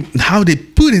how they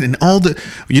put it in all the,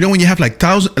 when you have like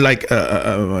 50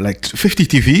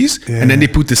 TVs, and then they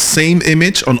put the same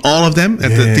image on all of them at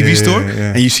the TV store,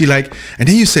 and you see and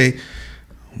then you say,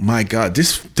 my God,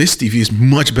 this TV is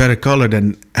much better color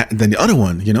than the other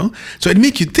one, So it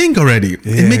makes you think already.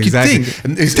 It makes you think.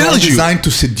 And it's designed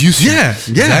to seduce you. Yeah.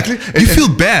 Exactly. You feel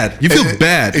bad. You feel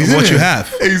bad of what you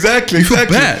have. Exactly. You feel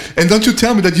bad. And don't you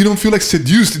tell me that you don't feel like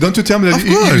seduced. Don't you tell me that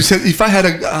you said, if I had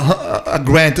a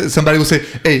grant, somebody would say,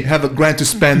 hey, have a grant to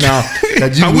spend now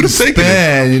that you would spend,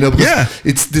 because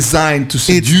it's designed to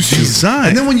seduce you.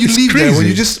 And then when you leave there, when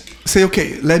you just say,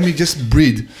 okay, let me just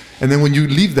breathe. And then when you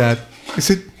leave that, I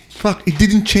said, fuck, it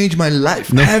didn't change my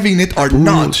life. No. Having it or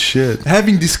not. Shit.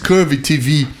 Having this curvy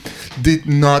TV did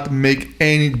not make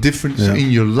any difference in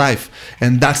your life.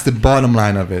 And that's the bottom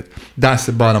line of it.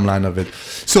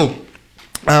 So,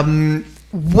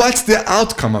 what's the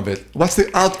outcome of it?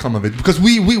 Because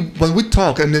we when we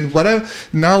talk, and then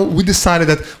now we decided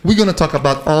that we're going to talk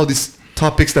about all these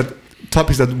topics that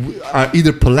topics that are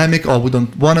either polemic or we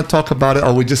don't want to talk about it,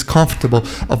 or we're just comfortable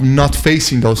of not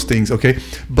facing those things, okay?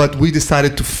 But we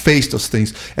decided to face those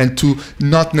things and to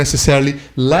not necessarily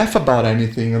laugh about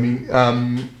anything. I mean,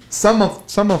 some of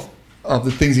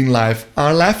the things in life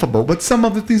are laughable, but some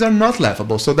of the things are not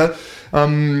laughable. So that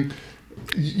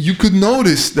you could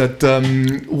notice that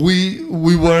we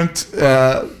weren't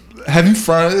having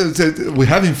fun. We're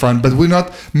having fun, but we're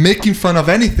not making fun of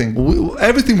anything.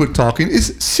 Everything we're talking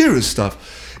is serious stuff.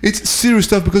 It's serious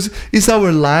stuff because it's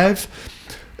our life,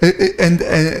 and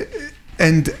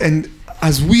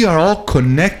as we are all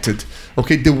connected,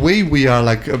 okay, the way we are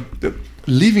like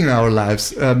living our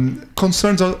lives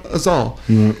concerns us all.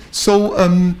 Mm.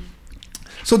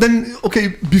 So then,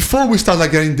 okay, before we start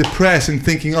like getting depressed and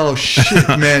thinking, oh shit,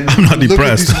 man, I'm not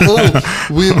depressed. Look at this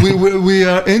hole we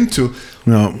are into.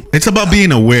 No, it's about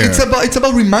being aware. It's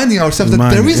about reminding ourselves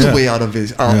that there is a way out of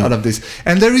this, out of this,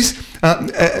 and there is.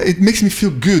 It makes me feel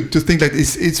good to think that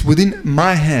it's within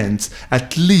my hands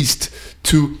at least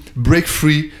to break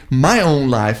free my own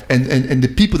life and the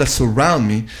people that surround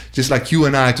me, just like you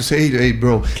and I, to say, hey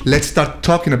bro, let's start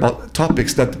talking about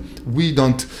topics that we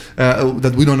don't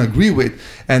agree with,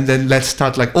 and then let's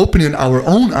start like opening our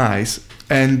own eyes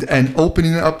and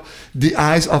opening up the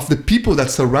eyes of the people that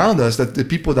surround us, that the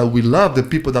people that we love, the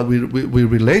people that we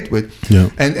relate with,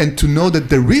 and to know that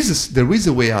there is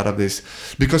a way out of this.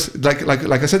 Because like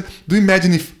I said, do you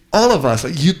imagine if all of us,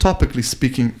 like utopically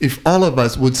speaking, if all of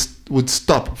us would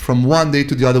stop from one day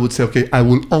to the other, would say, okay, I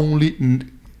will only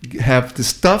have the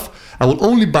stuff, I will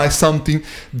only buy something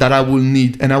that I will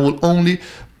need, and I will only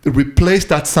replace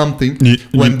that something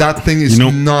when that thing is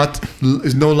no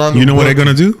longer. You know what they're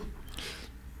gonna do?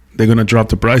 They're gonna drop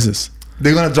the prices.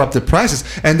 They're gonna drop the prices,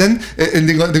 and then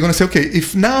they're gonna say, okay,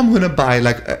 if now I'm gonna buy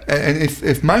and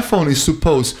if my phone is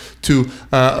supposed to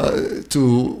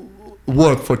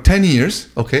work for 10 years,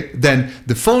 okay, then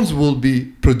the phones will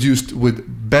be produced with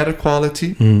better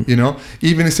quality, you know,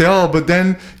 even if say, oh, but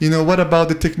then, you know, what about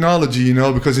the technology, you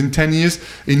know, because in 10 years,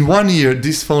 in 1 year,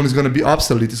 this phone is going to be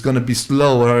obsolete, it's going to be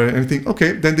slow or anything.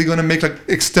 Okay, then they're going to make like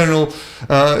external,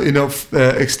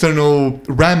 external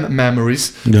RAM memories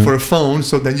for a phone,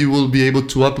 so then you will be able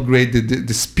to upgrade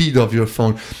the speed of your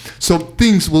phone. So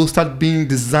things will start being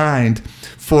designed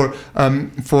for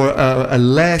a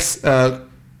less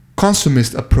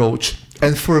consumist approach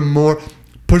and for a more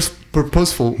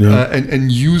purposeful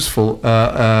and useful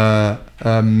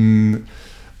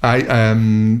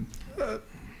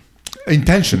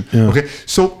intention. Okay,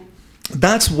 so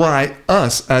that's why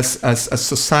us as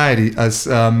society,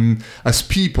 as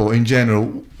people in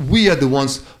general, we are the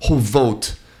ones who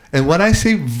vote. And when I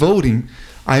say voting,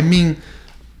 I mean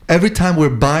every time we're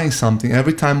buying something,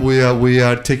 every time we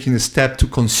are taking a step to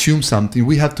consume something,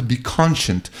 we have to be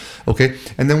conscient, okay?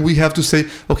 And then we have to say,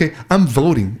 okay, I'm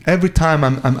voting. Every time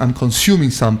I'm consuming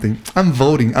something, I'm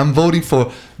voting. I'm voting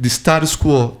for the status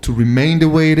quo to remain the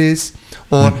way it is,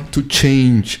 or to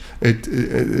change it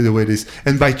the way it is.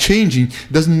 And by changing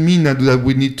doesn't mean that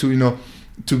we need to, you know,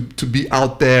 to be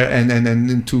out there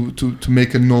and to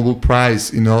make a Nobel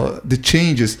Prize. You know, the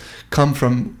changes come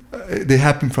from. They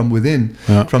happen from within,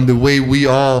 from the way we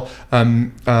all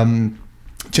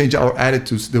change our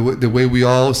attitudes, the way we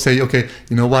all say, okay,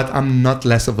 you know what, I'm not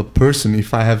less of a person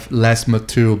if I have less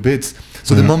material bits.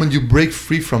 So the moment you break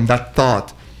free from that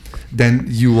thought, then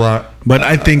you are. But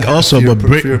I think also,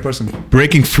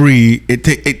 breaking free,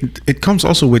 it comes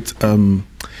also with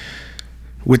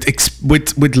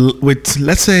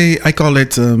let's say I call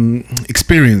it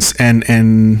experience and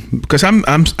because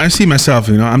I see myself,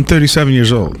 you know, I'm 37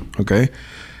 years old. Okay,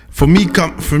 for me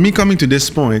coming to this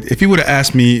point, if you would have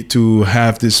asked me to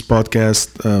have this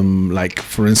podcast, like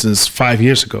for instance 5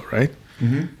 years ago, right?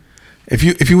 Mm-hmm.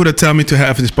 If you would have told me to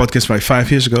have this podcast like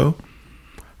 5 years ago,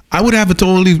 I would have a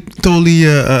totally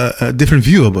different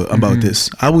view about this.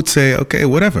 I would say, okay,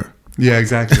 whatever. Yeah,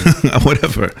 exactly.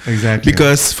 Whatever. Exactly.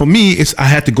 Because for me, I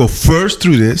had to go first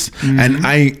through this, and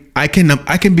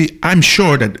I'm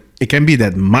sure that it can be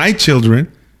that my children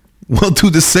will do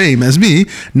the same as me,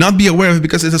 not be aware of it,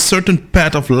 because it's a certain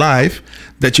path of life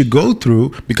that you go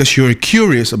through because you're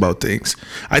curious about things.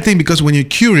 I think because when you're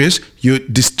curious, you're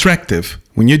distractive.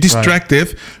 When you're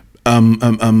distractive,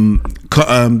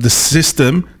 the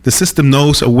system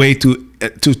knows a way to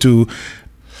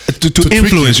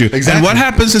influence you. Exactly. And what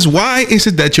happens is, why is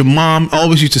it that your mom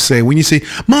always used to say, when you say,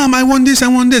 Mom, I want this,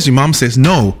 your mom says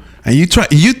no. And you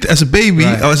as a baby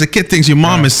or as a kid thinks your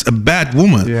mom is a bad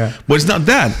woman. Yeah. But it's not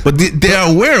that. But they are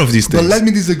aware of these things. But let me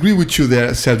disagree with you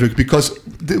there, Cedric, because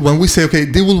when we say, okay,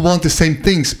 they will want the same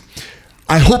things,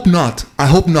 I hope not.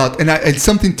 And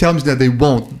something tells me that they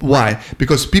won't. Why?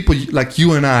 Because people like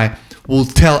you and I, will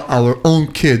tell our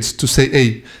own kids to say,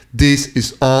 hey, this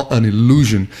is all an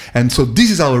illusion. And so this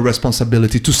is our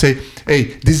responsibility to say, hey,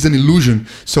 this is an illusion.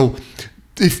 So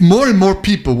if more and more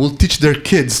people will teach their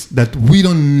kids that we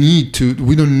don't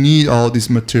need all these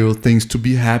material things to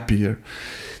be happier,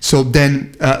 so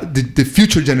then the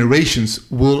future generations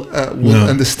will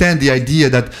understand the idea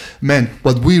that, man,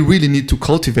 what we really need to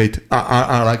cultivate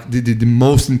are like the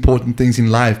most important things in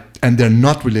life, and they're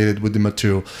not related with the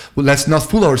material. Well, let's not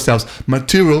fool ourselves.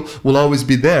 Material will always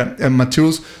be there, and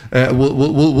materials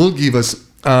will give us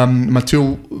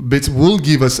material bits will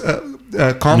give us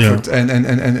comfort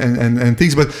and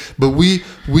things, but we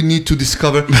need to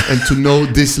discover and to know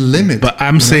this limit. But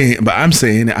I'm saying,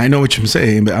 I know what you're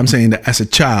saying, but I'm saying that as a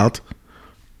child,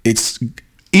 it's,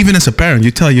 even as a parent,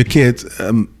 you tell your kid,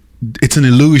 it's an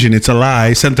illusion, it's a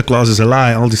lie, Santa Claus is a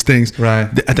lie, all these things. Right.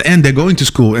 At the end, they're going to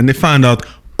school and they find out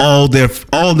all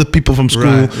the people from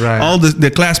school, all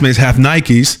their classmates have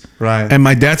Nikes, and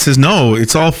my dad says, no,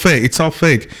 it's all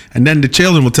fake, and then the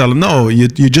children will tell him, no, you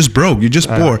just broke, you just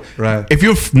poor. If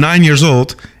you're 9 years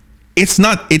old, it's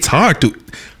hard to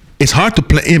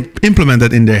implement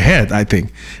that in their head, I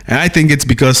think. And I think it's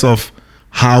because of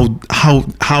how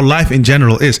life in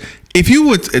general is.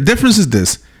 The difference is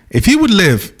this: if you would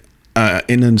live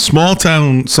in a small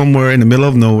town somewhere in the middle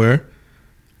of nowhere,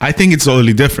 I think it's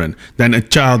totally different than a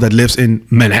child that lives in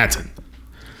Manhattan,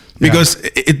 because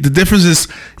the difference is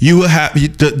you will have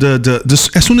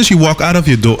as soon as you walk out of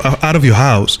your door, out of your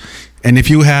house, and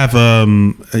if you have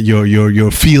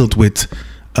your field with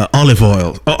olive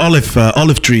oil,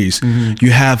 olive trees,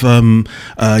 you have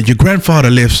your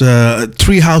grandfather lives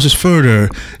 3 houses further.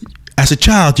 As a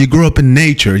child, you grow up in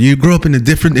nature. You grow up in a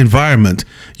different environment.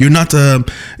 You're not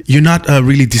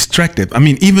really distracted. I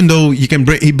mean, even though you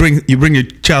bring your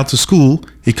child to school,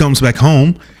 he comes back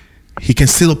home, he can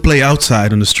still play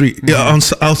outside on the street,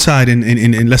 outside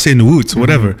in let's say in the woods,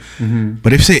 whatever.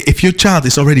 But if your child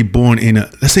is already born in a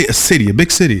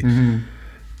big city,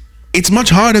 it's much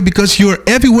harder because you're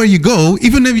everywhere you go.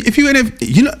 Even if you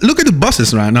look at the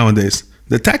buses right nowadays.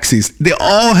 The taxis, they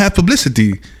all have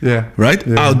publicity, right?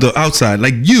 Outside,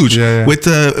 like huge, with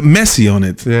Messi on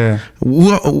it.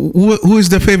 Who is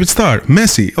their favorite star?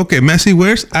 Messi. Okay, Messi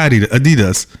wears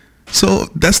Adidas. So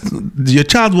your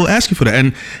child will ask you for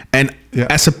that. And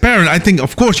as a parent, I think,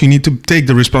 of course, you need to take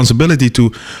the responsibility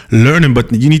to learn them,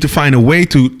 but you need to find a way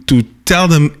to tell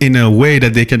them in a way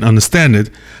that they can understand it.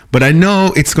 But I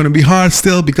know it's going to be hard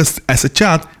still, because as a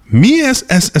child, me as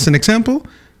an example,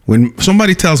 when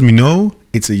somebody tells me no,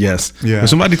 it's a yes. When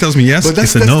somebody tells me yes,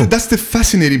 it's a no. That's the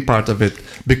fascinating part of it,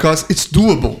 because it's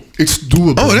doable. It's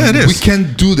doable. Oh, yeah, it is. We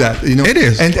can do that. It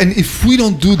is. And if we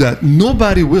don't do that,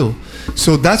 nobody will.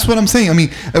 So that's what I'm saying. I mean,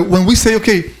 when we say,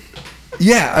 okay,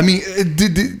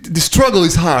 the struggle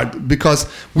is hard because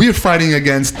we're fighting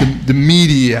against the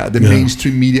media,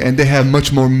 mainstream media, and they have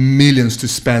much more millions to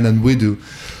spend than we do.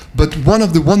 But one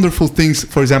of the wonderful things,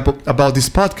 for example, about this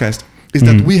podcast is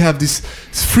that we have this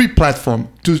free platform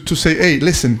to say, hey,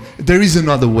 listen, there is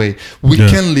another way. We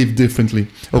can live differently.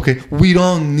 Okay, we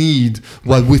don't need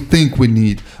what we think we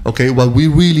need. Okay, what we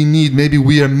really need, maybe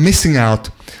we are missing out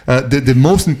the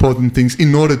most important things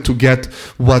in order to get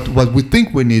what we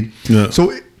think we need.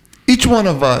 So each one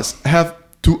of us have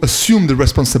to assume the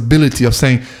responsibility of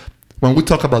saying, when we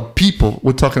talk about people,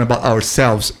 we're talking about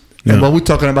ourselves. And when we're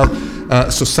talking about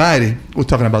society, we're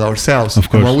talking about ourselves. Of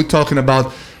course. And when we're talking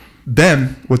about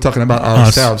them, we're talking about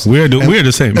ourselves. We're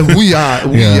the same. And we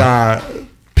are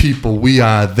people. We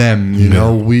are them. You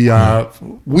know, we are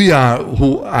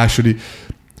who actually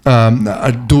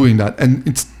are doing that, and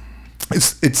it's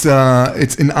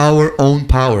in our own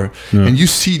power. And you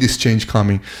see this change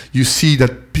coming. You see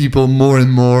that people more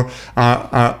and more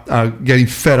are getting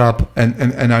fed up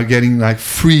and are getting like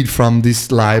freed from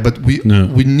this lie. But we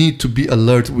need to be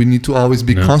alert. We need to always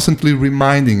be constantly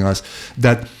reminding us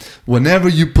that whenever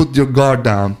you put your guard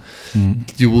down,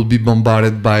 you will be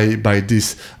bombarded by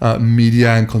this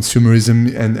media and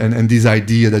consumerism and this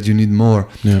idea that you need more.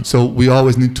 So we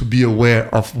always need to be aware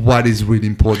of what is really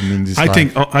important in this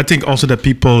life. I think also that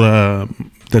people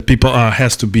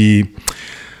has to be,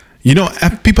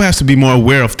 people has to be more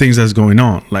aware of things that's going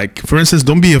on. Like, for instance,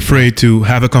 don't be afraid to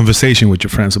have a conversation with your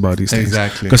friends about these things.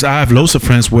 Exactly. Because I have loads of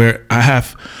friends where I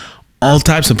have all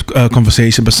types of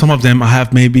conversation, but some of them I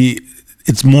have maybe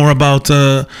it's more about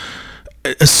a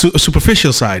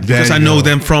superficial side, because I know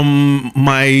them from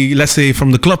let's say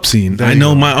from the club scene. I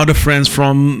know my other friends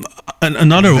from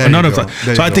another side.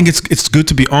 So I think it's good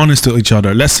to be honest to each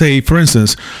other. Let's say, for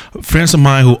instance, friends of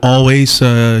mine who always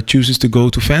chooses to go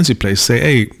to fancy places say,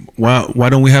 hey, why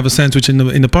don't we have a sandwich in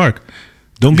the park?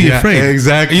 Don't be afraid.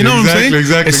 Exactly. You know what I'm saying?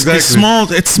 Exactly. It's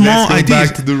small. It's small Let's ideas. Go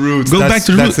back to the roots. Go back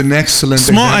to the roots. That's an excellent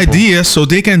small example. ideas, so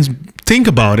they can think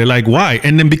about it. Like why?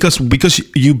 And then because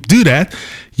you do that,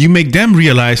 you make them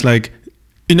realize like,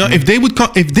 you know, if they would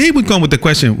come with the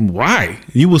question why,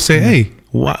 you will say, hey,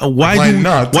 why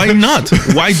not? Why not?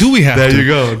 Why do we have There to? you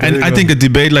go. I think a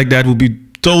debate like that would be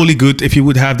totally good if you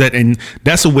would have that, and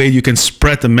that's a way you can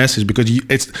spread the message, because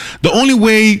it's the only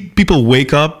way people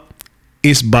wake up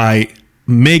is by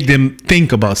make them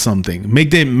think about something, make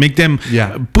them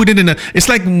put it in a. It's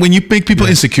like when you make people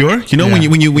insecure, you know,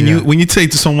 when you say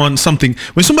to someone something,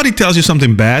 when somebody tells you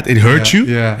something bad, it hurts you.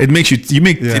 It makes you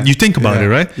think about it,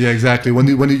 right? Yeah, exactly. When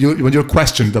you're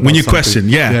questioned about when you something.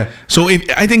 question, So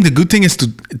I think the good thing is to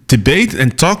debate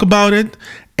and talk about it,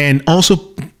 and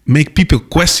also make people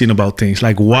question about things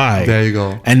like why. There you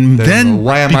go. And then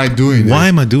why am I doing this? Why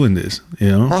am I doing this?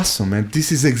 You know? Awesome, man.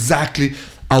 This is exactly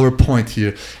our point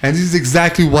here, and this is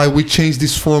exactly why we changed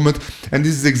this format, and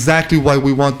this is exactly why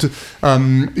we want to.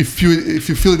 If you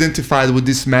feel identified with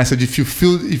this message, if you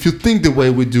think the way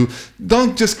we do,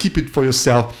 don't just keep it for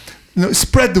yourself. You know,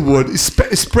 spread the word.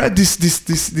 Spread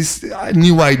this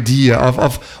new idea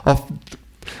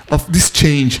of this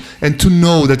change, and to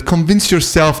know that, convince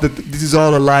yourself that this is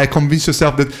all a lie. Convince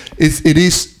yourself that it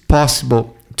is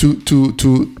possible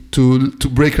to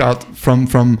break out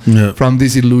from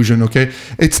this illusion. Okay,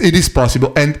 it is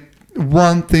possible, and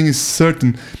one thing is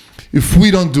certain: if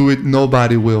we don't do it,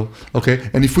 nobody will. Okay,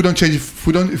 and if we don't change,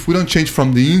 if we don't change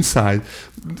from the inside,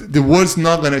 the world's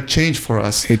not gonna change for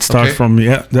us. It starts from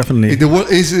definitely. The world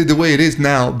is the way it is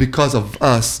now because of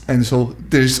us, and so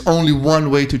there's only one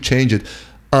way to change it: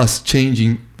 us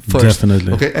changing first.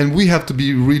 Definitely. Okay, and we have to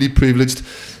be really privileged.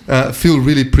 Feel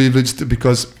really privileged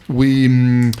because we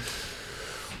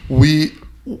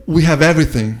have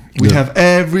everything. We have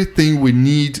everything we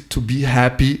need to be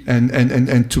happy and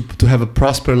to have a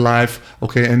prosperous life.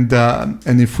 Okay, and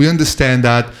if we understand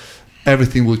that,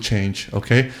 everything will change.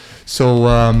 Okay, so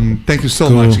thank you so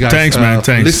much, guys. Thanks, man.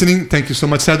 Thanks for listening. Thank you so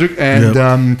much, Cedric.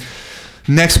 And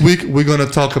next week we're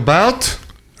gonna talk about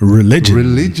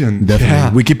religion. Definitely.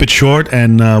 Yeah. We keep it short,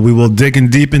 and we will dig in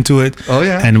deep into it. Oh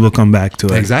yeah. And we'll come back to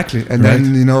it. Exactly. And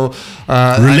then, you know, religion,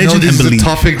 I know this and is belief. a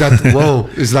topic that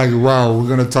it's like, wow, we're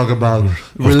gonna talk about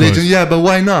religion. course. Yeah, but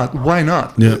why not? Why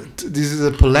not? Yeah. This is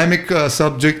a polemic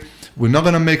subject. We're not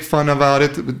gonna make fun about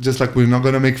it, just like we're not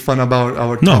gonna make fun about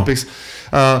our topics.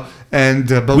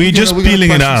 But we're just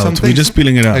peeling it out. We're just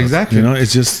peeling it out. Exactly. You know,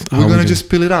 it's just we're gonna just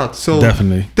peel it out. So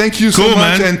definitely. Thank you so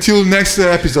much. Man. Until next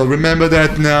episode. Remember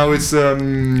that now it's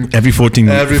every 14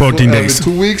 days. Every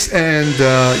 2 weeks, and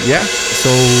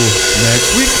so next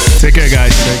week. Take care,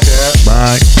 guys. Take care. Bye.